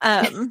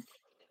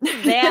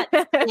 That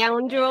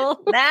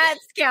scoundrel. That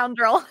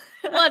scoundrel.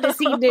 What is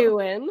he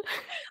doing?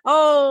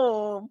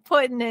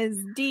 putting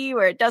his D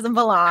where it doesn't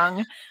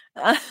belong.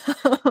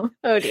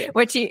 Oh dear.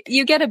 Which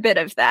you get a bit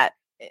of that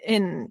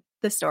in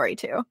the story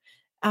too.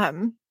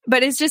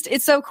 But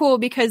it's so cool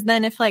because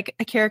then if like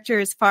a character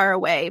is far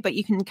away, but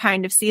you can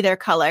kind of see their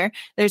color,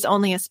 there's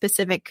only a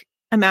specific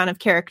amount of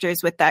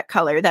characters with that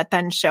color that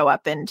then show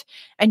up and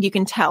you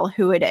can tell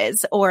who it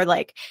is, or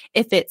like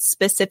if it's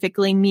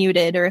specifically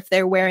muted or if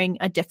they're wearing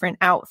a different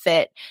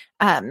outfit,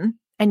 and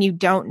you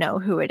don't know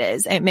who it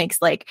is, it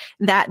makes like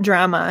that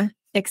drama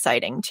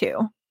exciting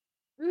too.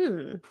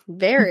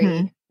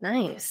 Very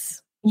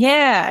nice.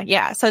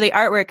 Yeah. So the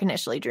artwork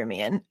initially drew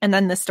me in, and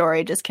then the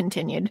story just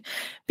continued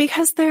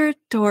because they're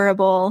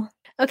adorable.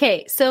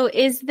 Okay, so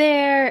is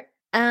there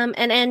an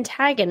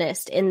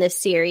antagonist in this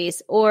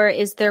series, or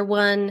is there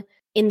one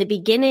in the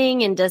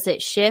beginning, and does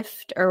it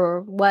shift,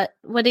 or what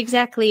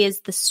exactly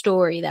is the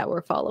story that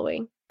we're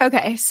following?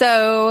 Okay,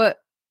 so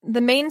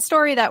the main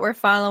story that we're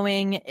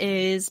following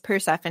is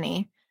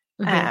Persephone.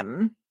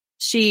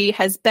 She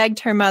has begged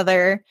her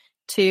mother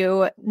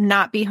to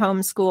not be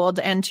homeschooled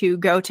and to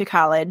go to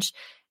college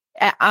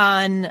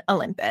on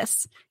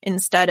Olympus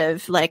instead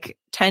of like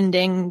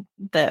tending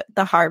the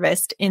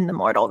harvest in the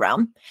mortal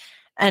realm.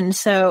 And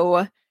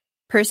so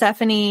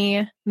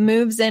Persephone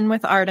moves in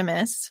with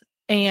Artemis,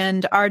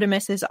 and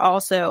Artemis is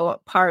also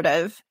part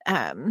of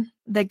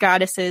the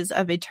goddesses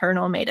of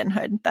eternal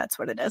maidenhood. That's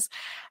what it is.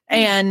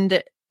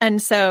 And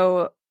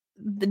so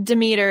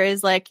Demeter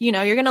is like, you're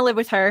going to live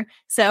with her,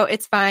 so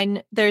it's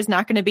fine. There's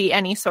not going to be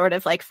any sort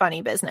of like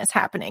funny business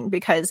happening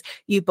because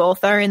you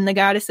both are in the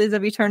goddesses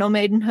of eternal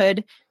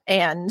maidenhood,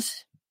 and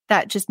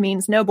that just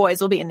means no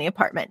boys will be in the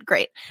apartment.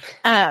 Great.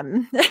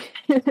 But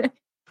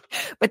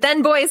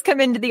then boys come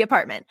into the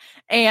apartment,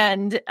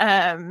 and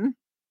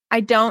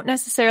I don't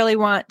necessarily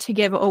want to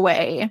give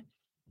away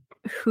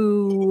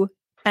who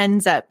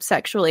ends up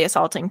sexually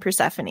assaulting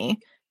Persephone,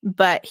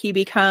 but he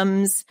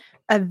becomes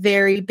a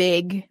very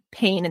big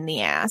pain in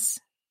the ass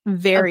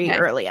very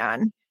early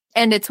on.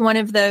 And it's one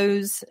of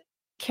those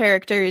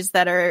characters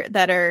that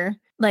are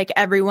like,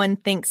 everyone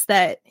thinks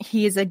that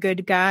he's a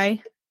good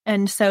guy.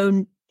 And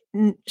so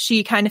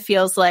she kind of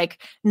feels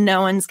like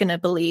no one's going to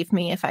believe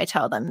me if I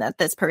tell them that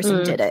this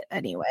person did it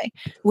anyway,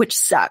 which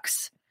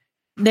sucks.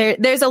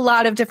 There's a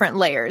lot of different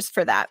layers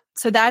for that.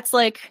 So that's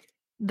like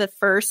the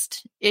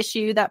first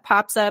issue that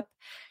pops up.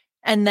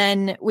 And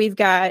then we've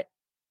got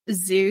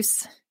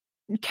Zeus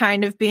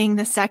kind of being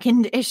the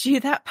second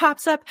issue that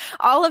pops up.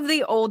 All of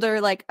the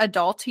older, like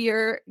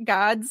adultier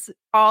gods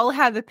all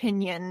have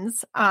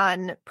opinions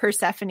on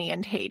Persephone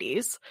and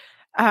Hades.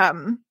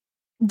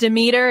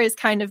 Demeter is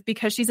kind of,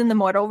 because she's in the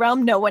mortal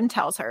realm, no one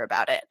tells her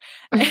about it.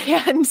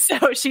 And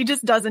so she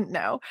just doesn't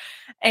know.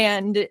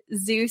 And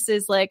Zeus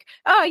is like,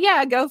 oh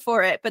yeah, go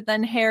for it. But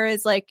then Hera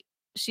is like,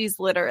 she's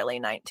literally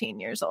 19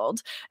 years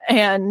old.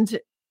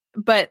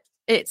 But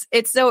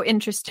it's so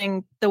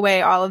interesting the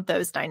way all of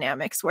those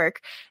dynamics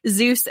work.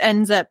 Zeus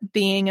ends up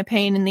being a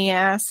pain in the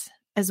ass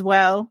as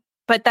well,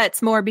 but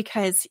that's more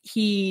because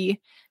he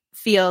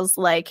feels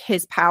like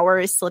his power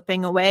is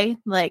slipping away.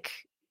 Like,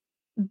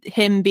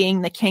 him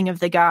being the king of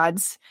the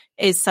gods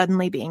is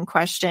suddenly being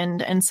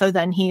questioned. And so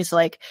then he's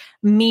like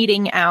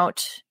meting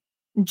out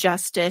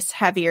justice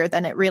heavier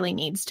than it really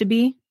needs to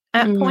be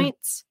at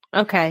points.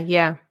 Okay.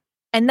 Yeah.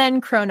 And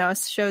then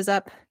Kronos shows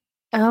up.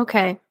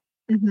 Okay.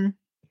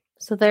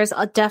 So there's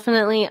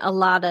definitely a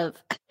lot of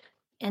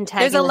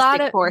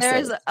antagonistic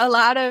forces. There's a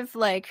lot of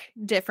like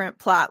different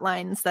plot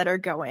lines that are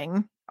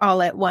going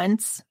all at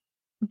once,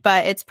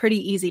 but it's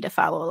pretty easy to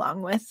follow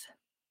along with.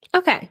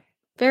 Okay.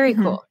 Very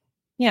cool.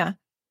 Yeah.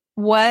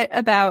 What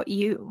about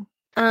you?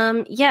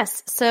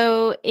 Yes.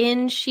 So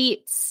in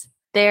Sheets,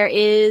 there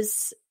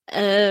is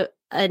an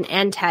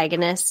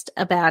antagonist,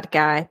 a bad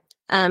guy.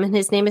 And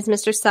his name is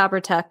Mr.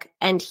 Sabertuck,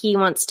 and he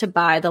wants to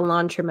buy the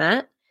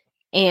laundromat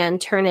and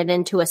turn it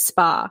into a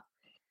spa.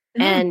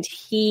 And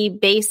he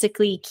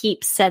basically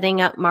keeps setting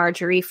up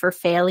Marjorie for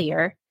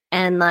failure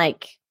and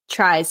like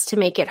tries to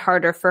make it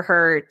harder for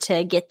her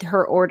to get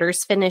her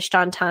orders finished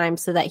on time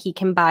so that he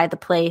can buy the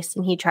place.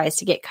 And he tries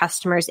to get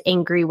customers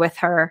angry with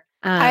her.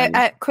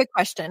 Quick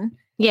question.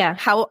 Yeah.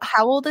 How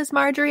old is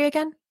Marjorie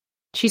again?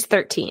 She's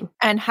 13.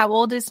 And how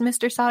old is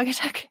Mr.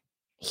 Sabertuck?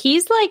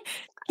 He's like,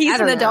 he's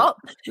an adult,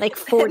 like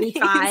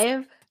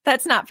 45.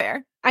 That's not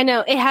fair. I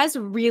know, it has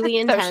really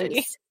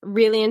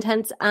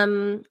intense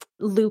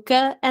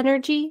Luca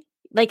energy,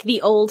 like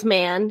the old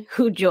man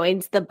who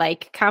joins the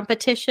bike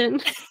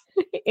competition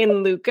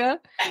in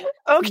Luca.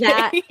 Okay.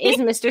 That is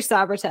Mr.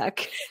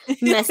 Sabertuck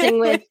messing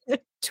with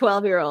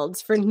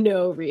 12-year-olds for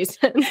no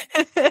reason.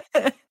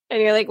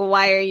 And you're like,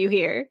 why are you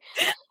here?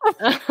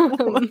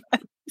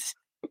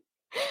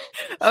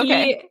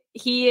 Okay.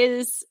 He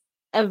is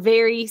a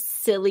very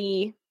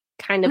silly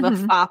kind of a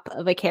fop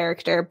of a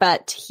character,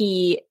 but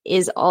he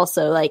is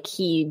also like,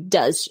 he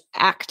does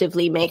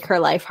actively make her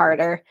life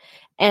harder.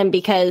 And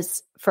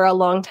because for a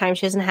long time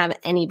she doesn't have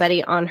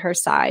anybody on her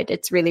side,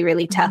 it's really,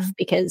 really tough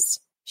because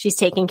she's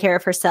taking care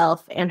of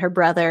herself and her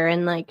brother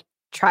and like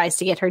tries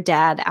to get her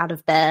dad out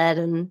of bed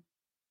and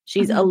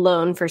She's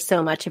alone for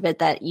so much of it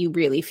that you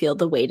really feel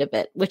the weight of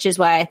it, which is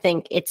why I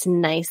think it's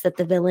nice that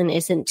the villain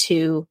isn't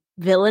too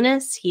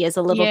villainous. He is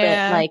a little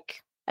bit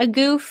like a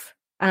goof,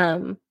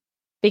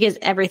 because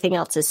everything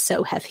else is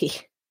so heavy.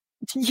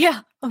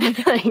 Yeah. Oh my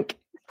God. Like,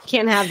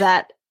 can't have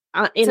that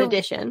in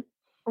addition.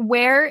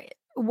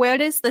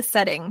 What is the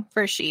setting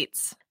for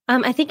Sheets?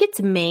 I think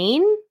it's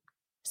Maine.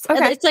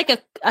 Okay. It's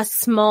like a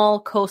small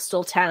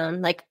coastal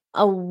town, like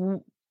a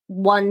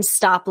one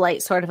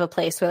stoplight sort of a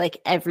place where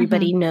like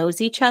everybody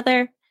knows each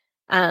other.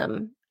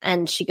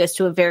 And she goes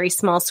to a very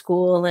small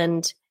school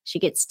and she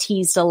gets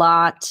teased a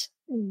lot,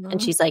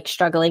 and she's like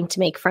struggling to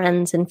make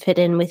friends and fit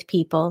in with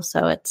people.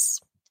 So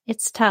it's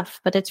tough,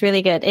 but it's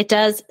really good. It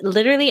does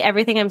literally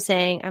everything I'm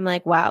saying. I'm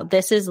like, wow,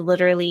 this is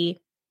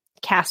literally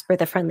Casper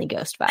the Friendly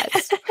Ghost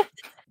vibes.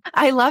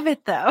 I love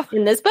it though.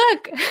 In this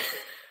book.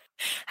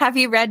 Have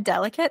you read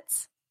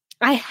Delicates?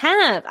 I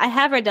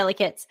have read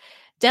Delicates.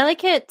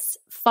 Delicates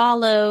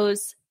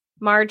follows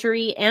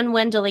Marjorie and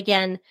Wendell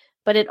again,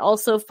 but it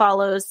also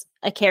follows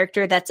a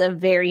character that's a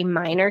very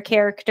minor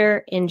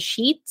character in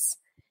Sheets.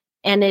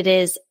 And it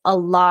is a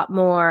lot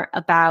more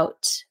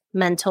about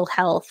mental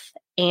health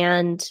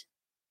and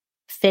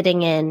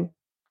fitting in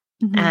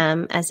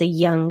as a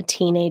young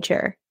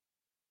teenager.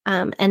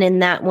 And in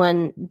that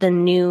one, the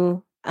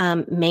new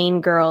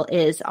main girl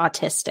is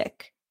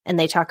autistic. And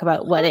they talk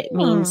about what it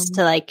means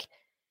to like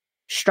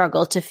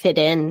struggle to fit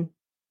in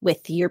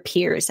with your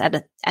peers at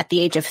the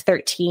age of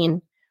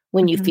 13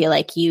 when you feel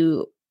like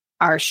you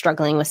are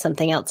struggling with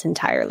something else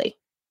entirely.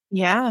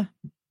 Yeah.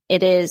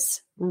 It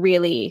is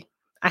really,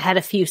 I had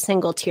a few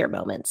single tear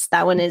moments.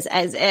 That one is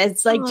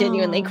as like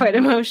genuinely quite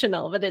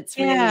emotional, but it's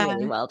really,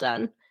 really well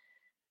done.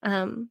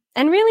 And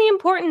really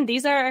important.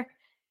 These are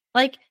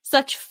like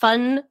such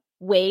fun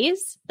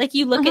ways. Like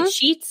you look at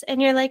Sheets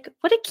and you're like,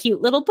 what a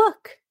cute little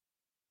book.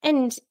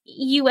 And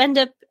you end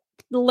up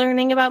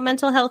learning about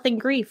mental health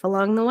and grief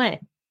along the way.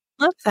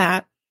 Love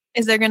that.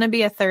 Is there going to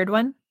be a third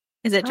one?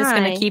 Is it just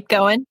going to keep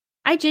going?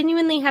 I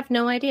genuinely have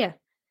no idea.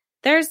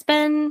 There's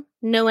been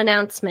no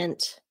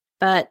announcement,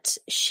 but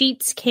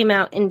Sheets came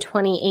out in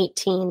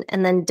 2018,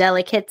 and then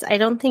Delicates, I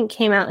don't think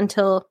came out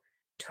until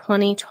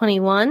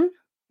 2021.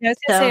 I was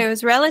going to say it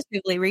was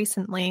relatively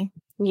recently.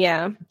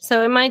 Yeah,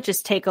 so it might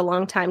just take a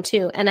long time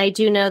too. And I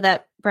do know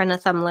that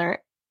Brenna Thumler,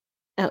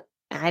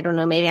 I don't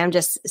know, maybe I'm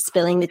just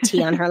spilling the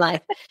tea on her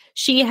life.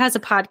 She has a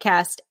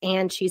podcast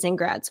and she's in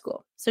grad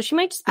school. So she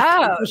might just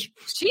be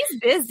she's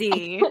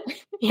busy.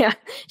 Yeah,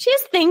 she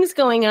has things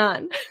going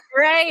on.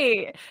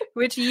 Right.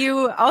 Which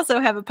you also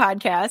have a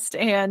podcast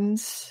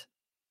and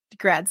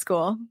grad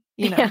school,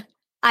 you know. Yeah.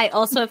 I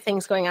also have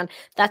things going on.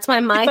 That's why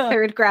my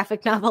third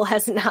graphic novel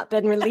has not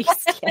been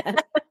released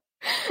yet.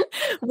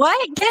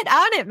 What? Get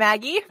on it,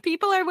 Maggie.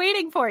 People are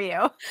waiting for you.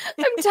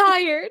 I'm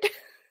tired.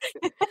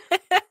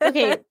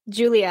 Okay,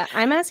 Julia,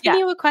 I'm asking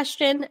you a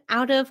question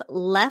out of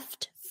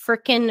left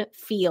frickin'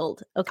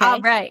 field. Okay.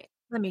 All right.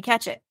 Let me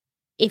catch it.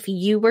 If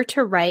you were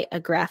to write a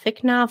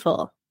graphic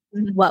novel,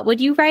 what would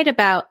you write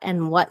about,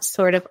 and what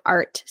sort of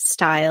art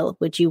style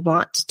would you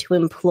want to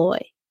employ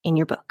in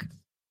your book?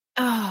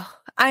 Oh,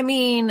 I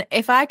mean,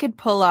 if I could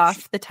pull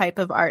off the type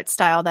of art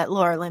style that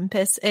Lore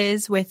Olympus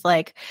is with,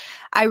 like,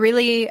 I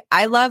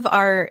love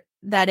art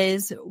that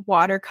is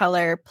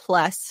watercolor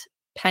plus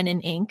pen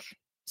and ink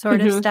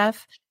sort of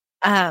stuff.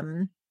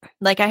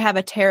 Like I have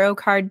a tarot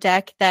card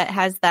deck that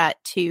has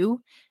that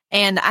too.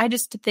 And I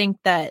just think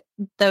that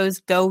those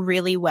go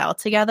really well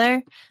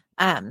together.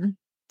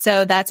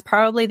 So that's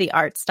probably the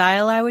art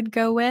style I would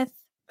go with.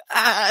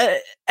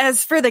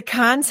 As for the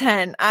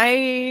content,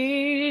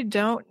 I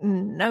don't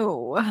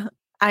know.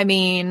 I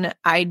mean,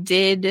 I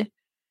did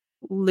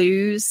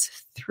lose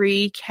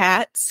 3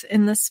 cats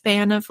in the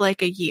span of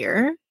like a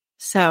year.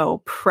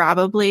 So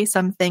probably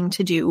something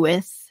to do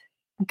with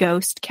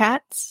ghost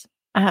cats.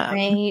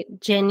 I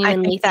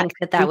genuinely think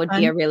that would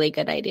be a really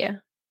good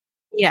idea.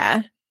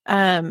 Yeah.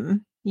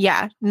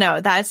 Yeah,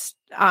 no, that's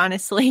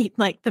honestly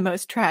like the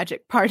most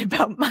tragic part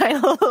about my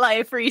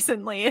life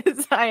recently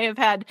is I have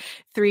had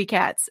 3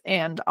 cats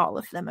and all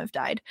of them have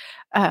died.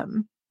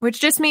 Which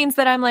just means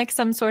that I'm like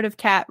some sort of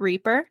cat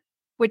reaper,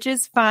 which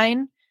is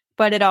fine,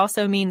 but it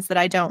also means that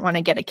I don't want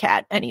to get a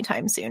cat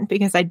anytime soon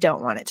because I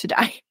don't want it to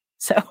die.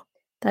 So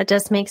that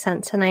does make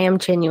sense, and I am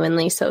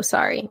genuinely so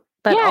sorry.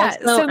 But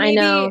also, I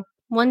know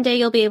one day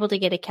you'll be able to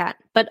get a cat,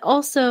 but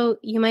also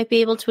you might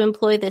be able to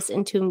employ this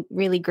into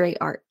really great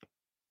art.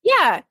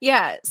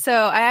 Yeah. So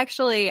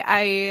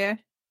I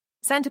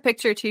sent a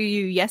picture to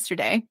you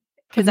yesterday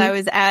because I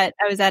was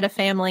at a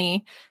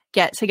family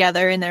get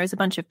together and there was a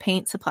bunch of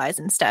paint supplies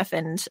and stuff.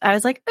 And I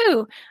was like,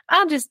 ooh,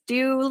 I'll just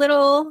do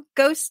little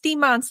ghosty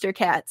monster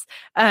cats.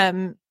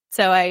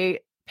 So I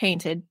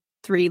painted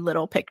 3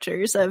 little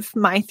pictures of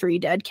my 3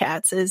 dead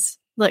cats as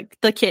like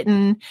the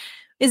kitten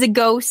is a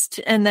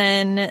ghost. And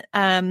then,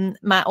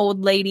 my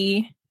old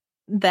lady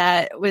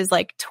that was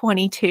like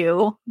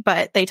 22,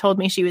 but they told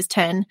me she was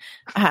 10.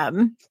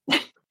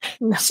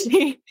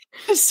 She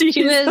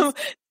was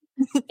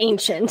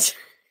ancient.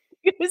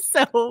 She was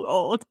so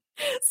old.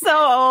 so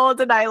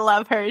old and I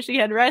love her. She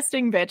had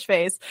resting bitch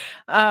face.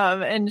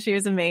 And she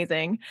was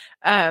amazing.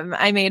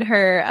 I made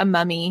her a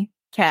mummy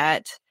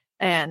cat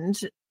and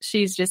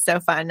she's just so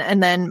fun.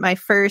 And then my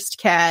first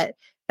cat,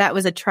 that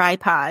was a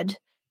tripod.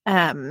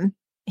 I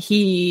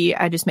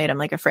just made him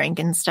like a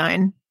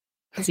Frankenstein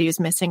because he was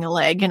missing a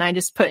leg and I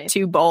just put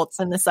 2 bolts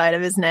in the side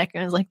of his neck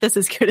and I was like, this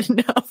is good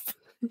enough.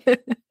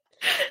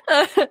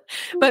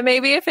 But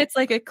maybe if it's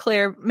like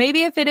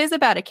maybe if it is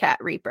about a cat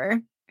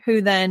reaper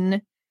who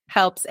then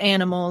helps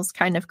animals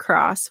kind of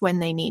cross when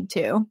they need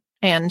to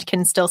and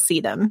can still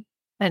see them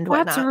and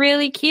whatnot. That's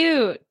really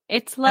cute.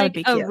 It's like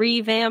a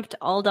revamped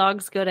All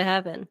Dogs Go to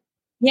Heaven.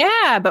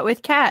 Yeah, but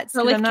with cats.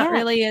 But with I'm not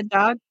really a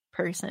dog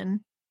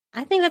person.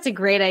 I think that's a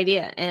great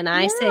idea, and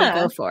I say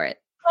go for it.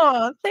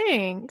 Oh,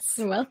 thanks.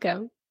 You're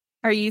welcome.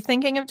 Are you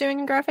thinking of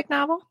doing a graphic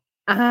novel?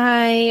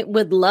 I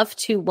would love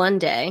to one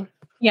day.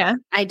 Yeah.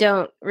 I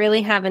don't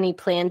really have any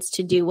plans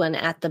to do one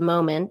at the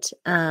moment.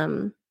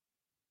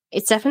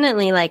 It's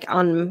definitely like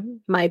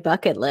on my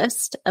bucket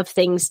list of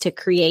things to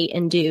create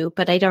and do,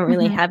 but I don't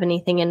really have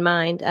anything in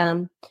mind.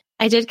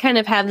 I did kind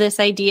of have this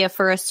idea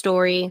for a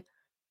story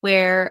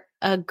where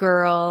a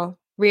girl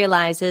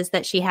realizes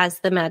that she has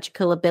the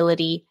magical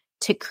ability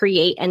to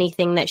create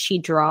anything that she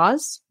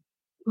draws,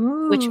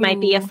 which might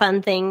be a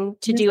fun thing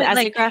to do as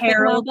like a graphic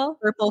novel.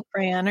 Purple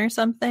crayon or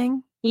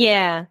something.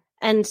 Yeah.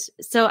 And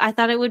so I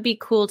thought it would be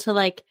cool to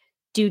like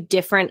do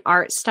different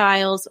art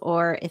styles,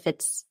 or if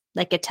it's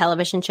like a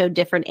television show,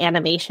 different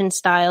animation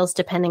styles,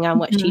 depending on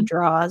what she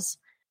draws,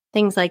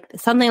 things like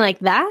something like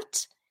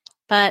that.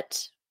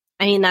 But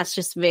I mean, that's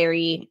just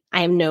I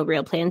have no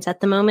real plans at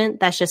the moment.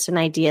 That's just an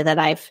idea that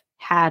I've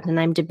had and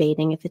I'm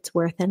debating if it's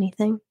worth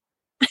anything.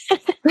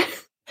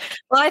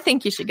 Well, I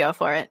think you should go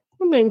for it.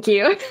 Thank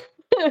you.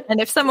 And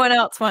if someone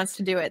else wants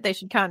to do it, they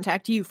should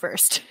contact you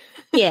first.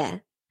 Yeah.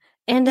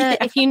 And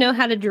if you know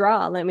how to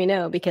draw, let me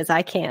know because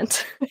I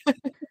can't.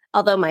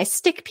 Although my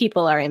stick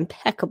people are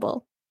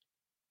impeccable.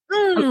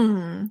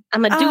 I'm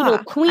a doodle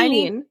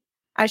queen.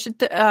 I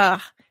should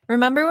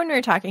remember when we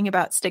were talking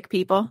about stick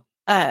people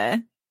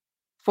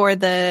for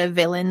the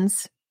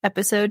villains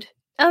episode.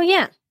 Oh,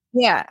 yeah.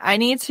 Yeah, I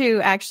need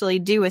to actually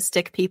do a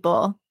stick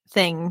people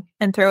thing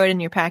and throw it in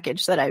your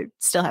package that I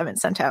still haven't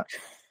sent out.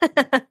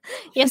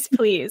 Yes,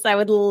 please. I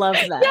would love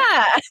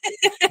that.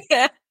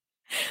 Yeah.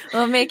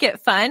 We'll make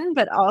it fun,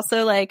 but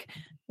also like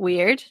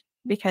weird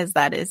because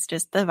that is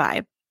just the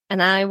vibe.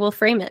 And I will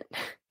frame it.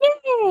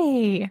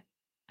 Yay!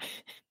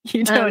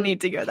 You don't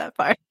need to go that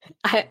far.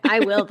 I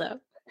will, though.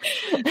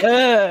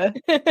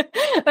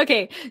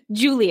 Okay,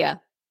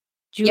 Julia.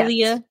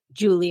 Yes.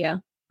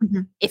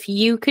 Mm-hmm. If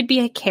you could be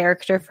a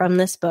character from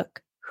this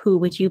book, who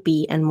would you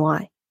be and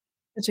why?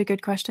 Such a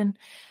good question.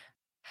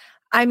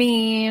 I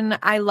mean,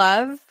 I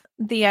love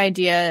the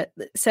idea.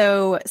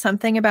 So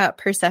something about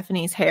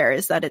Persephone's hair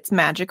is that it's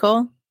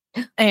magical,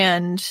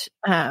 and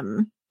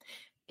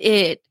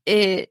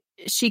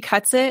she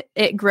cuts it,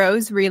 it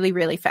grows really,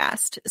 really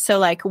fast. So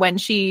like when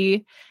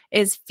she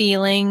is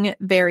feeling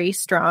very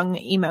strong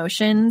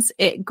emotions,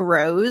 it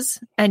grows,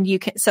 and you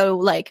can, so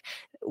like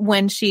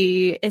when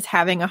she is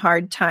having a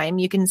hard time,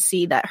 you can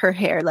see that her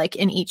hair, like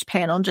in each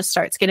panel, just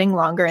starts getting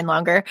longer and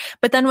longer.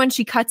 But then when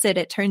she cuts it,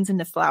 it turns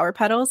into flower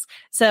petals.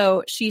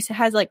 So she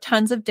has like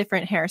tons of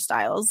different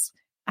hairstyles.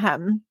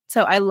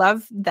 So I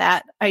love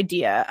that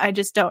idea. I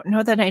just don't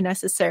know that I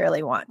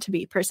necessarily want to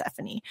be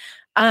Persephone.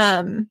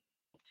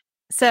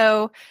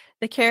 So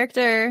the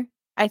character,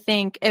 I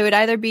think it would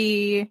either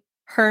be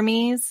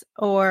Hermes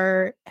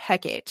or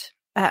Hecate.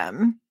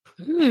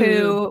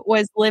 Who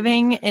was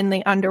living in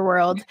the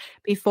underworld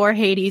before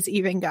Hades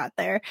even got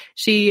there.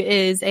 She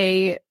is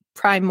a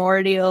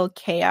primordial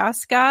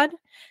chaos god,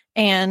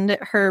 and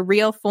her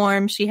real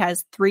form, she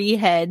has 3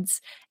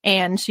 heads,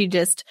 and she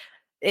just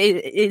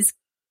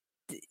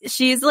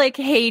she's like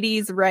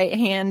Hades'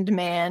 right-hand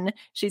man.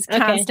 She's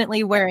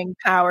constantly wearing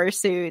power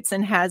suits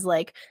and has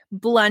like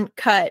blunt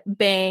cut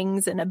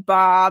bangs and a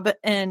bob.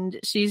 And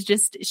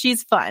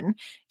she's fun.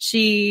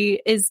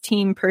 She is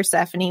team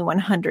Persephone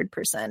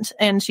 100%.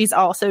 And she's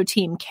also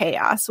team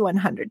chaos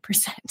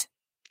 100%.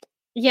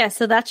 Yeah.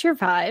 So that's your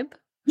vibe.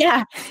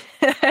 Yeah.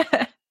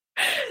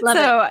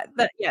 Love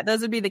it.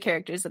 Those would be the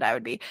characters that I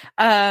would be.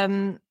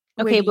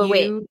 Okay, but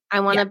wait, I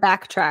want to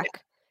backtrack. Yeah.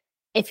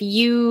 If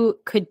you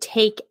could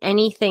take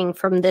anything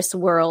from this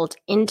world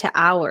into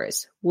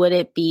ours, would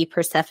it be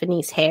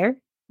Persephone's hair?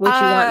 Would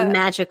you want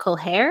magical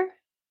hair?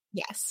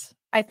 Yes,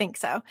 I think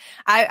so.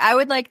 I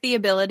would like the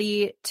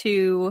ability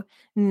to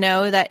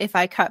know that if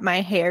I cut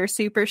my hair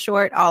super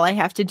short, all I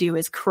have to do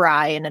is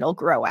cry and it'll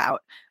grow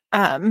out.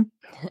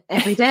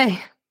 Every day.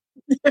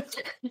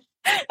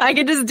 I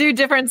could just do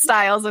different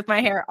styles with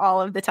my hair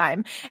all of the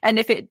time. And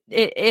if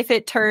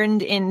it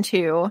turned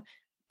into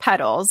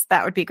petals,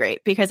 that would be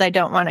great because I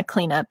don't want to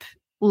clean up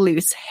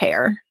loose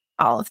hair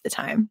all of the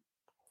time.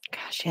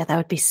 Gosh, yeah, that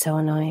would be so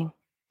annoying.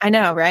 I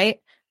know, right?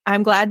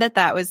 I'm glad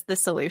that was the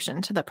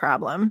solution to the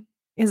problem.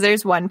 Because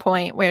there's one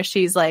point where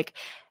she's like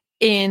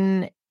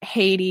in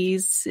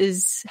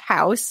Hades'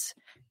 house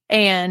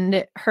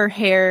and her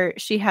hair,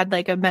 she had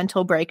like a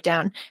mental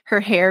breakdown.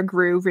 Her hair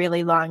grew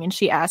really long and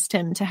she asked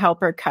him to help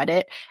her cut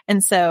it.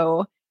 And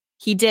so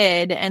he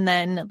did. And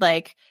then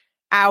like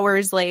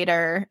hours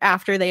later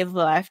after they've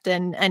left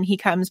and he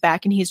comes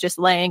back and he's just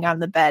laying on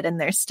the bed and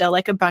there's still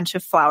like a bunch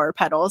of flower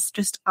petals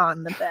just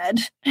on the bed.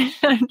 And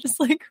I'm just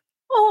like,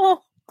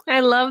 oh, I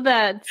love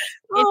that.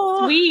 It's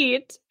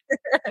sweet.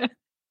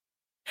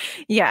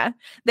 Yeah,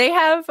 they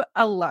have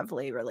a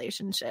lovely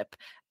relationship.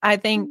 I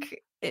think,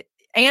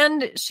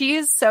 and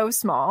she's so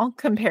small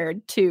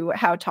compared to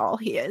how tall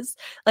he is.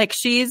 Like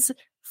she's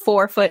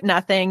 4 foot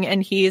nothing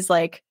and he's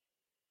like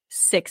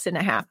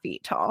 6.5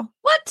 feet tall.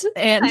 What?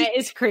 And that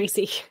is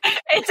crazy.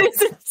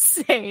 It's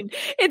insane.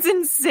 It's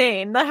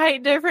insane. The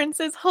height difference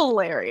is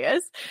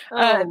hilarious.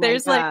 Oh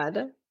there's God.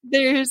 like,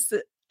 there's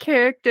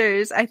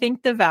characters, I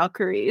think the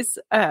Valkyries,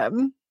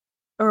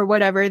 or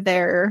whatever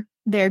their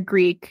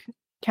Greek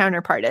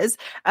counterpart is.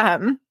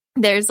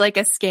 There's like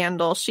a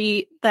scandal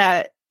sheet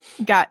that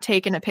got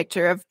taken a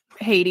picture of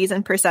Hades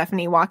and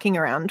Persephone walking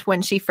around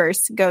when she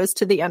first goes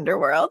to the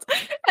underworld,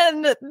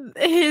 and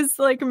his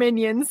like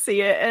minions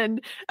see it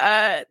and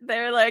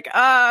they're like,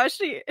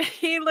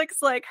 he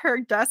looks like her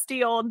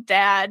dusty old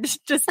dad,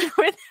 just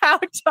with how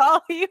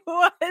tall he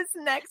was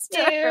next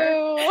to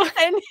her.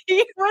 And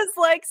he was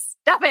like,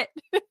 stop it.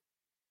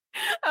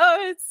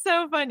 Oh, it's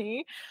so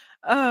funny.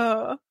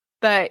 Oh,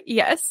 but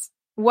yes,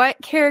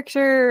 what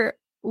character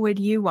would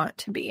you want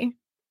to be?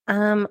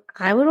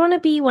 I would want to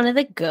be one of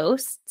the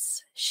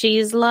ghosts.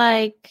 She's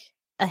like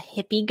a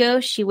hippie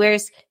ghost. She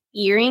wears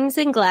earrings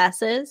and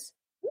glasses,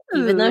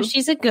 even though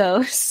she's a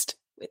ghost,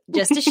 with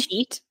just a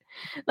sheet.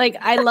 Like,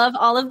 I love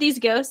all of these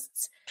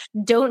ghosts.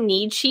 Don't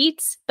need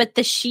sheets, but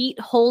the sheet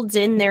holds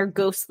in their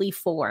ghostly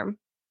form,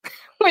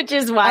 which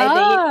is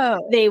why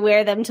they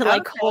wear them to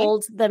like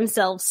hold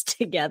themselves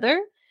together.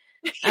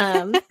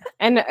 And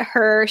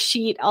her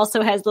sheet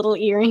also has little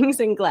earrings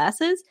and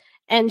glasses,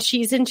 and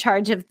she's in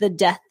charge of the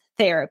death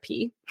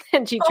therapy,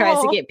 and she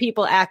tries to get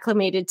people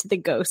acclimated to the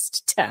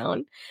ghost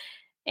town.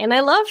 And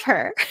I love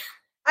her.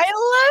 I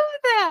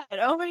love that.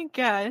 Oh my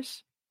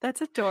gosh.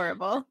 That's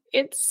adorable.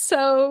 It's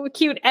so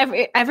cute.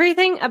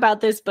 Everything about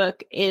this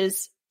book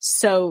is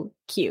so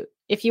cute.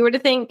 If you were to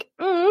think,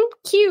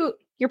 cute,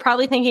 you're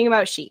probably thinking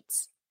about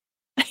sheets.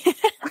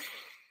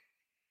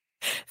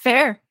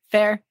 Fair.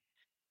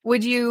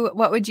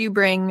 What would you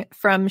bring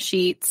from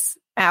sheets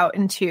out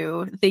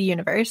into the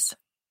universe?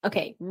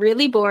 Okay,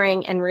 really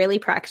boring and really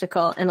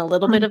practical and a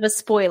little bit of a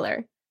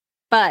spoiler.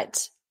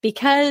 But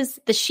because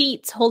the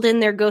sheets hold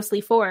in their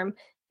ghostly form,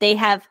 they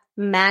have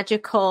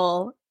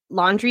magical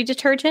laundry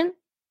detergent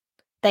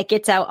that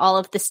gets out all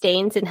of the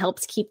stains and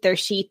helps keep their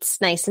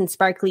sheets nice and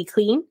sparkly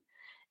clean.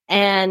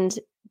 And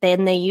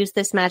then they use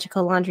this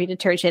magical laundry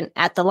detergent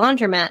at the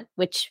laundromat,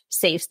 which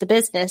saves the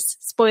business.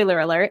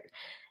 Spoiler alert.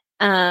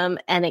 And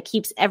it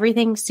keeps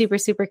everything super,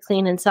 super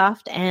clean and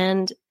soft.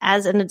 And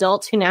as an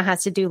adult who now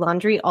has to do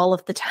laundry all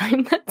of the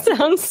time, that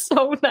sounds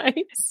so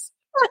nice.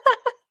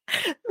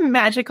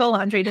 Magical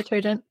laundry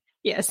detergent.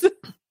 Yes.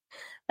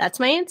 That's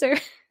my answer.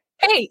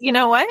 Hey, you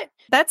know what?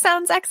 That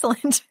sounds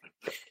excellent.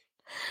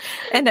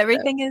 And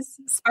everything is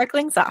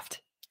sparkling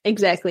soft.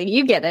 Exactly.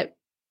 You get it.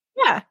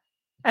 Yeah.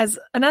 As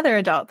another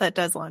adult that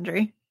does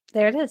laundry.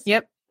 There it is.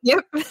 Yep.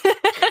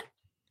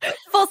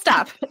 Full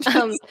stop.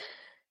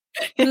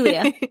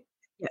 Julia.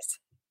 Yes.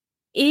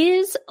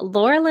 Is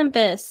Lore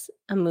Olympus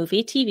a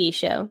movie TV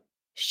show?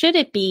 Should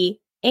it be?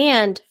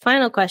 And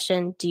final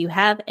question, do you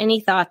have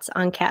any thoughts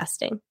on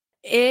casting?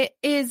 It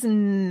is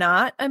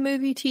not a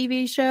movie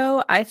TV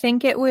show. I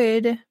think it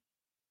would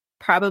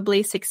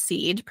probably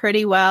succeed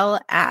pretty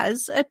well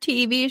as a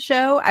TV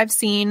show. I've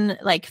seen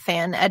like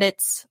fan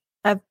edits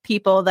of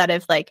people that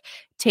have like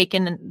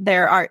taken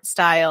their art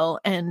style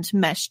and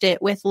meshed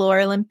it with Lore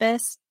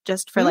Olympus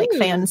just for like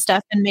fan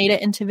stuff and made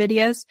it into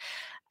videos.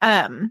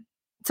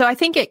 So I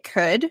think it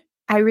could.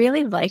 I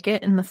really like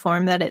it in the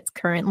form that it's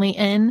currently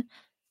in,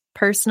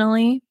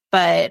 personally,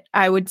 but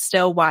I would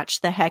still watch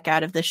the heck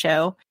out of the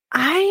show.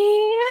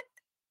 I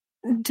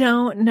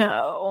don't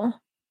know.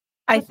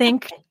 I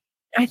think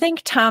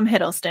Tom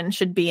Hiddleston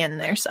should be in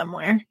there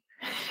somewhere.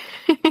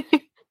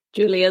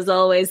 Julia's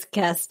always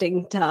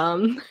casting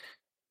Tom.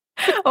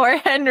 Or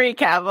Henry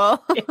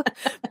Cavill.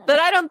 But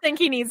I don't think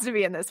he needs to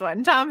be in this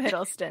one. Tom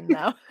Hiddleston,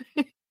 though.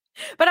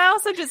 But I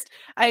also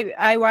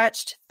I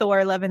watched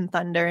Thor: Love and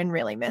Thunder and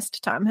really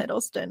missed Tom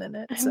Hiddleston in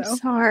it. I'm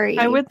sorry.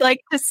 I would like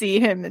to see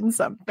him in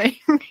something.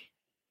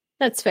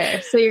 That's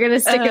fair. So you're going to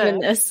stick him in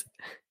this.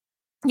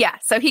 Yeah,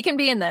 so he can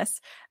be in this.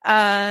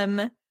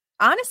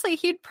 Honestly,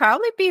 he'd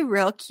probably be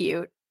real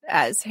cute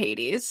as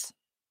Hades.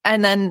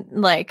 And then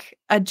like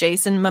a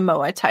Jason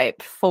Momoa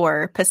type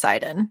for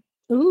Poseidon.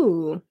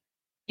 Ooh.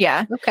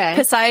 Yeah. Okay.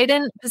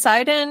 Poseidon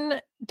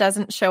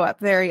doesn't show up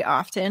very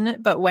often,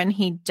 but when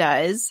he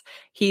does,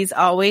 he's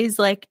always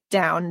like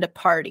down to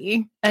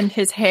party, and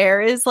his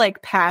hair is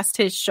like past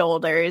his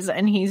shoulders,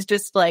 and he's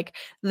just like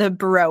the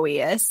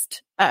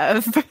broiest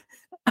of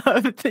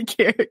the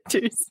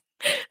characters.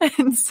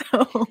 And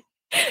so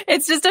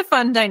It's just a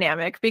fun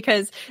dynamic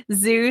because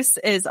Zeus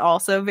is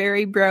also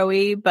very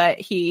bro-y, but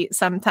he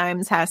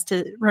sometimes has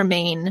to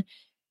remain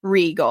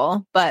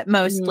regal, but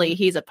mostly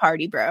he's a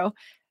party bro.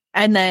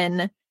 And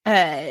then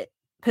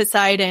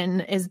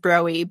Poseidon is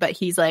bro-y, but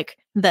he's like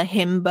the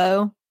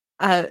himbo.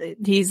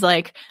 He's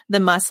like the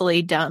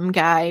muscly dumb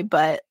guy,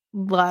 but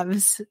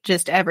loves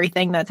just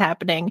everything that's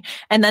happening.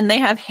 And then they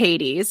have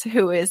Hades,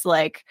 who is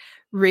like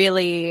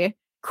really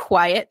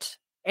quiet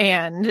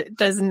and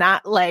does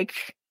not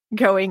like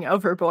going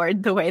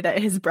overboard the way that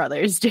his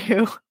brothers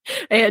do,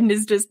 and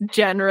is just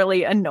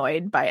generally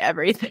annoyed by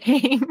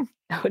everything.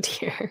 Oh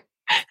dear.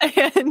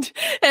 And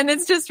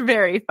it's just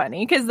very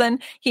funny because then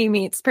he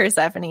meets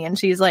Persephone and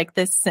she's like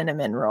this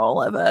cinnamon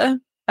roll of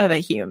a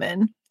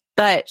human,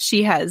 but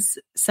she has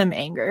some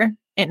anger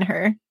in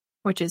her,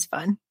 which is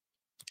fun.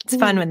 It's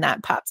fun when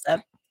that pops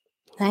up.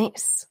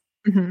 Nice.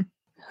 Mm-hmm.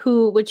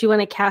 Who would you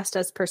want to cast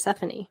as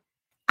Persephone?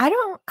 I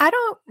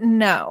don't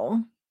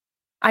know.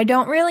 I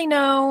don't really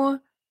know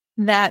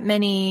that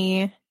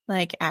many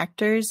like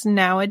actors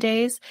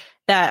nowadays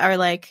that are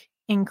like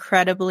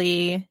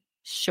incredibly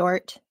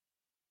short.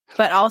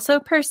 But also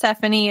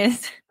Persephone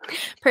is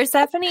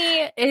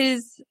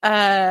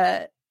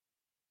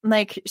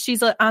like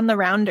she's on the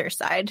rounder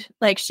side.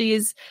 Like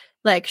she's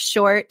like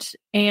short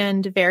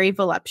and very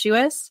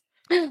voluptuous.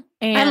 And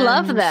I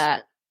love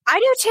that. I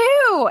do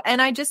too.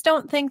 And I just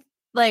don't think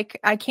like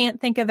I can't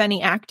think of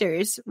any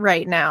actors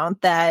right now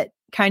that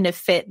kind of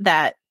fit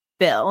that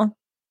bill,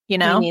 you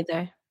know? Me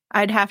neither.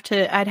 I'd have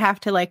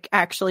to like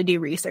actually do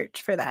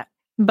research for that.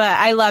 But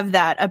I love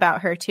that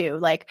about her too.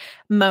 Like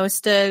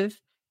most of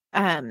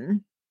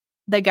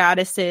the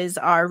goddesses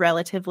are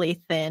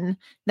relatively thin.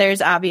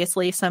 There's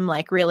obviously some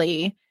like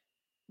really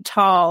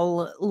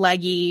tall,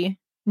 leggy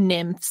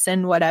nymphs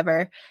and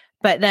whatever.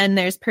 But then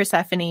there's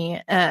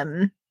Persephone,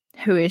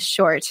 who is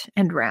short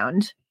and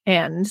round,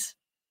 and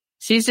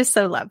she's just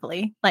so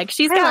lovely. Like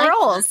she's got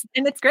roles,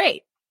 and it's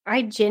great.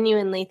 I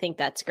genuinely think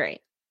that's great.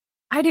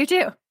 I do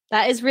too.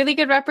 That is really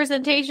good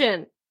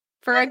representation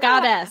for a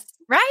goddess,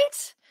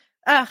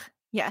 right?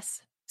 Yes.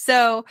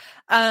 So,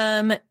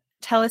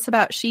 tell us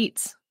about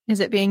Sheets. Is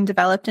it being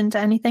developed into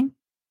anything?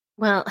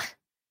 Well,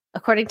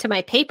 according to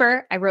my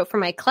paper I wrote for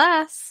my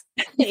class,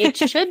 it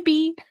should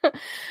be.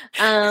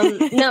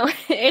 No,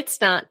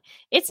 it's not.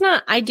 It's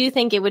not. I do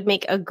think it would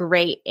make a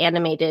great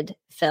animated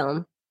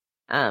film.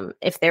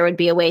 If there would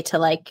be a way to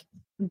like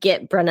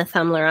get Brenna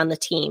Thumler on the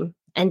team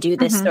and do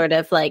this sort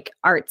of like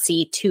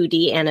artsy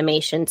 2D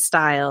animation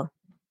style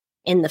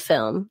in the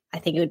film, I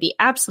think it would be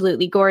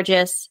absolutely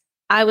gorgeous.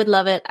 I would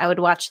love it. I would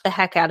watch the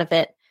heck out of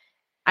it.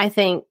 I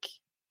think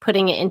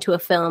putting it into a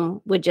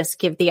film would just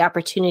give the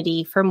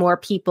opportunity for more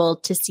people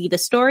to see the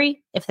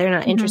story if they're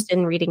not interested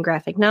in reading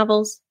graphic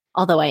novels,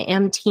 although I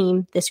am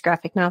team this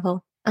graphic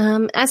novel.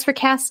 As for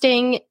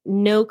casting,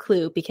 no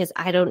clue because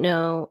I don't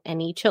know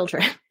any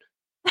children.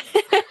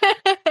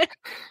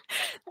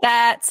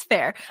 That's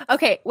fair.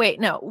 Okay, wait,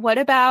 no. What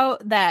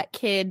about that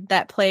kid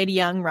that played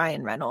young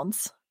Ryan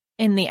Reynolds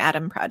in the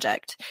Adam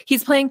Project?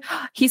 He's playing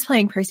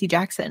Percy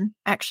Jackson,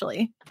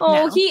 actually. Oh,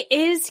 now. He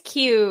is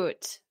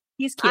cute.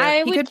 He's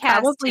cute. He could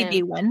probably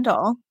be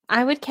Wendell.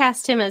 I would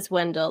cast him as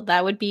Wendell.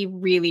 That would be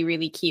really,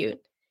 really cute.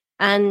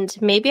 And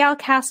maybe I'll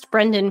cast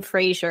Brendan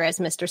Fraser as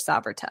Mr.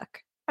 Sabertuck.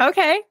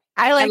 Okay.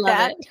 I like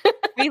that.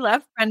 We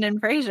love Brendan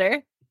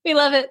Fraser. We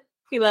love it.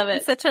 We love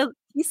it.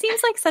 He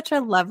seems like such a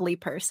lovely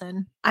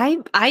person.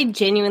 I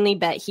genuinely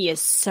bet he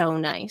is so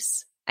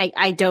nice.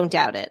 I don't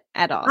doubt it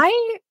at all.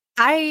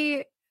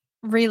 I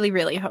really,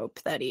 really hope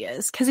that he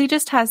is, because he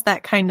just has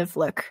that kind of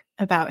look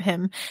about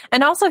him.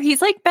 And also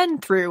he's like been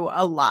through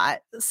a lot.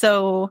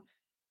 So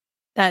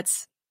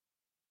let's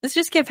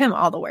just give him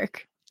all the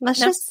work. Let's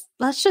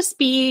just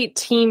be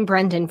team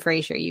Brendan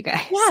Fraser, you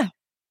guys. Yeah.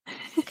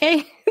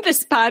 Okay.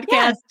 This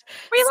podcast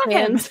we love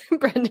him.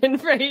 Brendan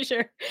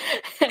Fraser.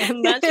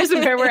 And that's just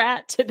where we're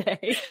at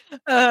today.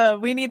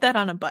 We need that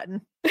on a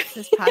button.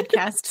 This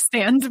podcast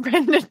stands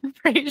Brendan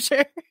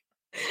Fraser.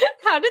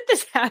 How did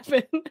this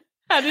happen?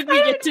 How did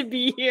we get to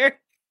be here?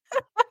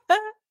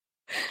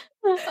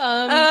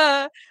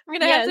 I'm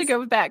gonna have to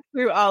go back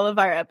through all of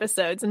our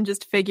episodes and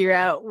just figure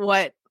out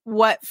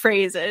what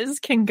phrases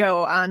can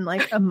go on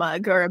like a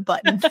mug or a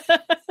button.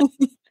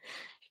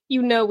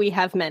 You know we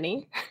have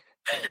many.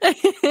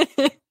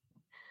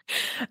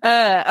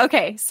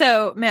 Okay,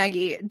 so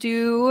Maggie,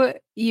 do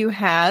you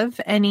have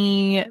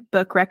any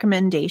book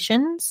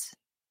recommendations?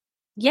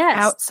 Yes.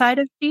 Outside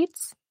of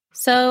Sheets?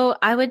 So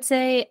I would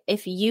say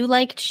if you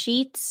liked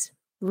Sheets,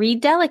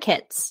 read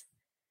Delicates.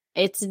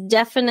 It's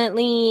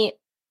definitely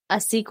a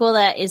sequel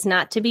that is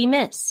not to be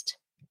missed.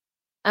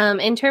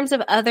 In terms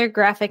of other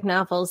graphic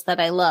novels that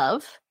I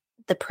love,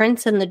 The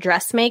Prince and the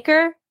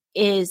Dressmaker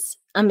is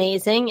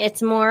amazing.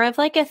 It's more of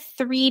like a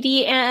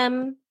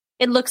 3D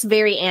it looks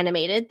very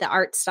animated, the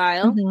art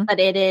style, but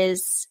it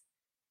is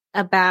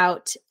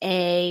about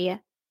a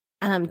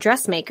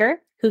dressmaker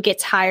who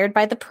gets hired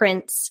by the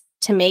prince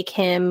to make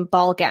him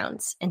ball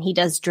gowns. And he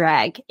does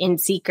drag in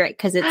secret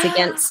because it's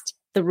against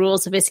the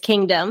rules of his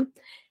kingdom.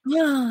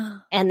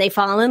 and they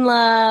fall in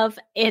love.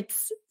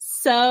 It's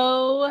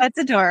so... That's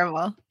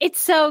adorable. It's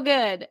so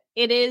good.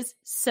 It is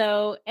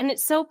so... And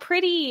it's so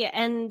pretty,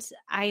 and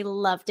I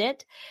loved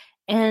it.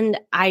 And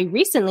I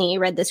recently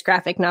read this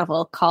graphic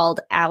novel called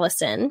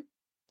Allison.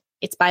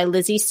 It's by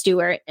Lizzie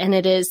Stewart, and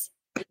it is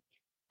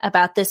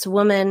about this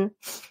woman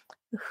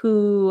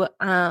who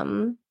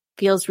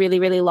feels really,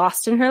 really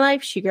lost in her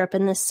life. She grew up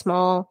in this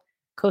small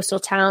coastal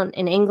town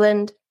in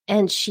England,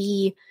 and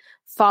she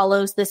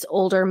follows this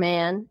older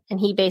man, and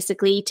he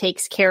basically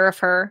takes care of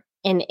her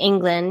in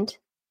England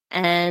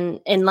and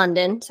in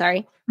London,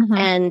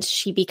 and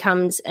she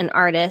becomes an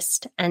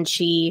artist, and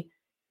she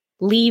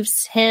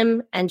leaves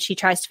him, and she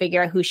tries to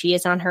figure out who she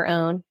is on her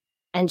own,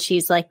 and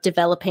she's like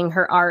developing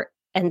her art.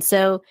 And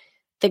so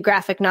the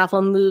graphic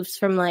novel moves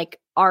from like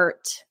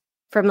art,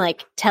 from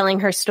like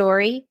telling her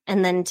story,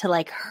 and then to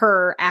like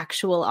her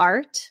actual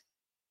art.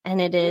 And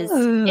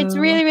it's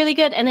really, really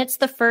good. And it's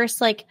the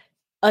first like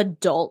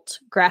adult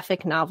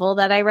graphic novel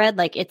that I read.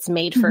 Like it's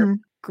made for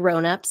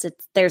grown-ups.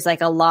 There's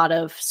like a lot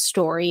of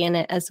story in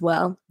it as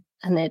well.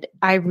 And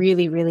I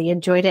really, really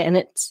enjoyed it. And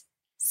it's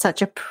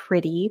such a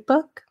pretty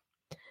book.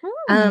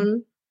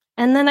 And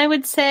then I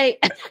would say,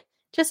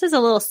 just as a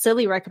little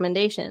silly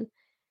recommendation,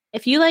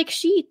 if you like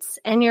sheets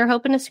and you're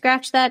hoping to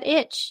scratch that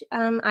itch,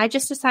 I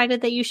just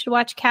decided that you should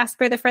watch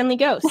Casper the Friendly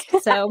Ghost.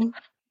 So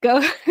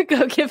go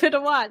give it a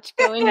watch.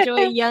 Go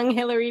enjoy young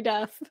Hilary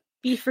Duff.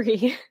 Be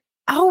free.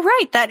 Oh,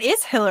 right. That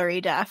is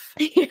Hilary Duff.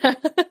 Yeah.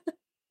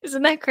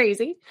 Isn't that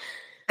crazy?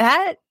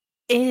 That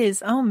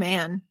is. Oh,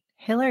 man.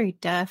 Hilary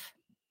Duff.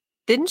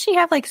 Didn't she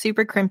have like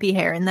super crimpy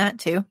hair in that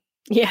too?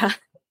 Yeah.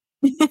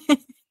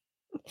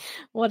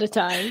 What a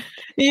time.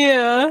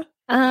 Yeah.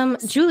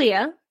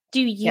 Julia,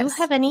 do you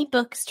have any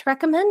books to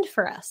recommend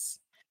for us?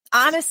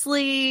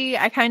 Honestly,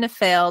 I kind of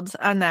failed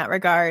on that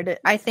regard.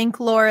 I think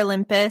Lore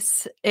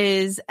Olympus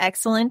is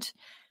excellent.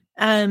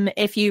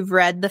 If you've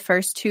read the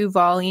first 2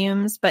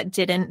 volumes but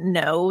didn't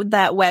know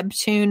that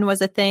Webtoon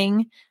was a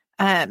thing,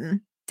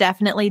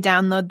 definitely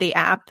download the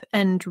app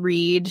and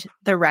read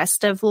the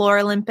rest of Lore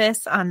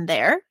Olympus on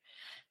there.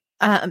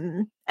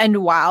 And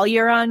while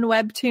you're on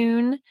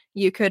Webtoon,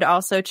 you could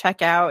also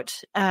check out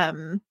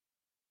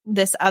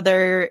this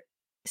other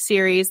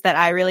series that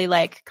I really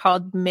like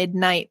called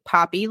Midnight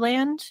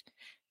Poppyland.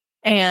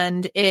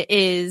 And it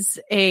is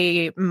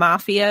a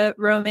mafia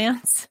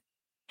romance,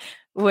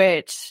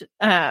 which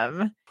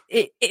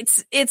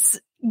it's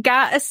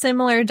got a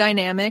similar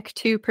dynamic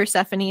to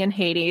Persephone and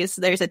Hades.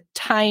 There's a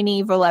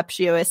tiny,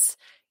 voluptuous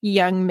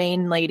young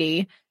main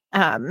lady,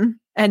 and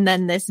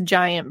then this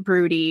giant,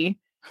 broody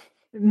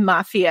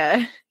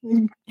mafia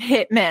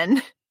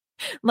hitman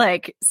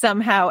like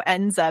somehow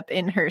ends up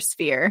in her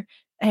sphere,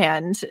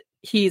 and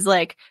he's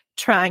like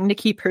trying to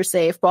keep her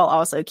safe while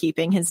also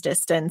keeping his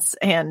distance,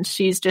 and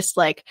she's just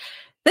like,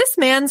 this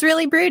man's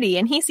really broody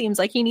and he seems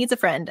like he needs a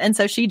friend. And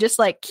so she just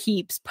like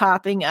keeps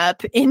popping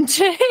up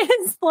into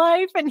his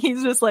life, and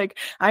he's just like,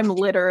 I'm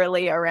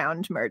literally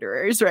around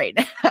murderers right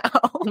now.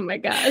 Oh my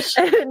gosh.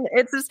 And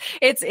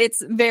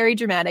it's very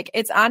dramatic.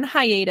 It's on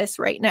hiatus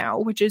right now,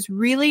 which is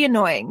really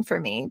annoying for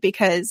me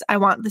because I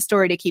want the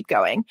story to keep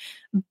going.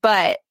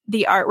 But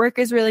the artwork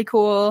is really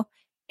cool,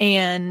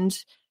 and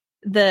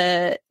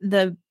the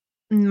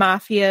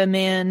mafia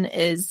man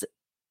is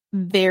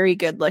very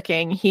good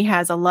looking. He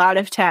has a lot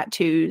of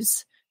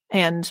tattoos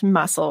and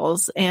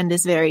muscles and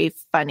is very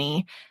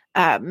funny.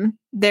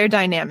 Their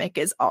dynamic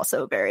is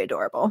also very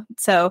adorable.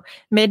 So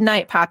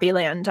Midnight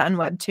Poppyland on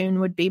Webtoon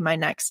would be my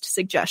next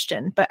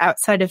suggestion. But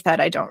outside of that,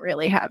 I don't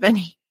really have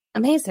any.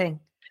 Amazing.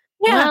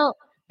 Yeah.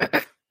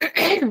 Well,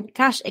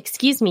 gosh,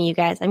 excuse me, you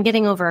guys. I'm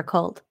getting over a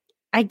cold.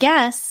 I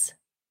guess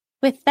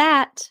with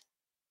that,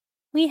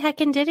 we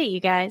heckin' did it, you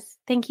guys.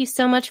 Thank you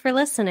so much for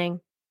listening.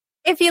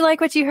 If you like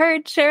what you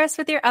heard, share us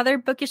with your other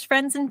bookish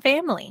friends and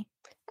family.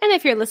 And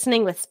if you're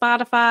listening with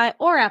Spotify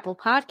or Apple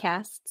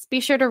Podcasts, be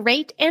sure to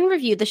rate and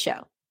review the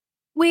show.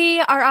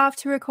 We are off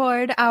to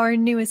record our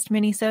newest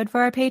minisode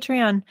for our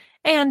Patreon.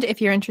 And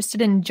if you're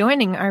interested in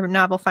joining our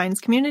Novel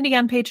Finds community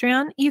on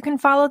Patreon, you can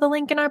follow the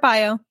link in our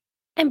bio.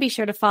 And be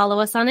sure to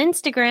follow us on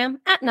Instagram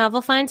at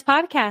Novel Finds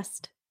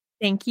Podcast.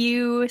 Thank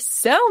you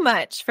so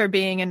much for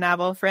being a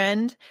novel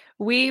friend.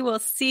 We will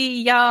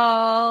see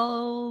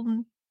y'all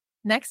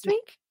next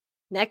week.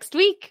 Next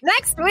week.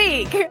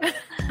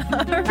 All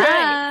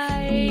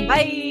right. Bye.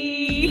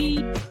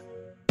 Bye.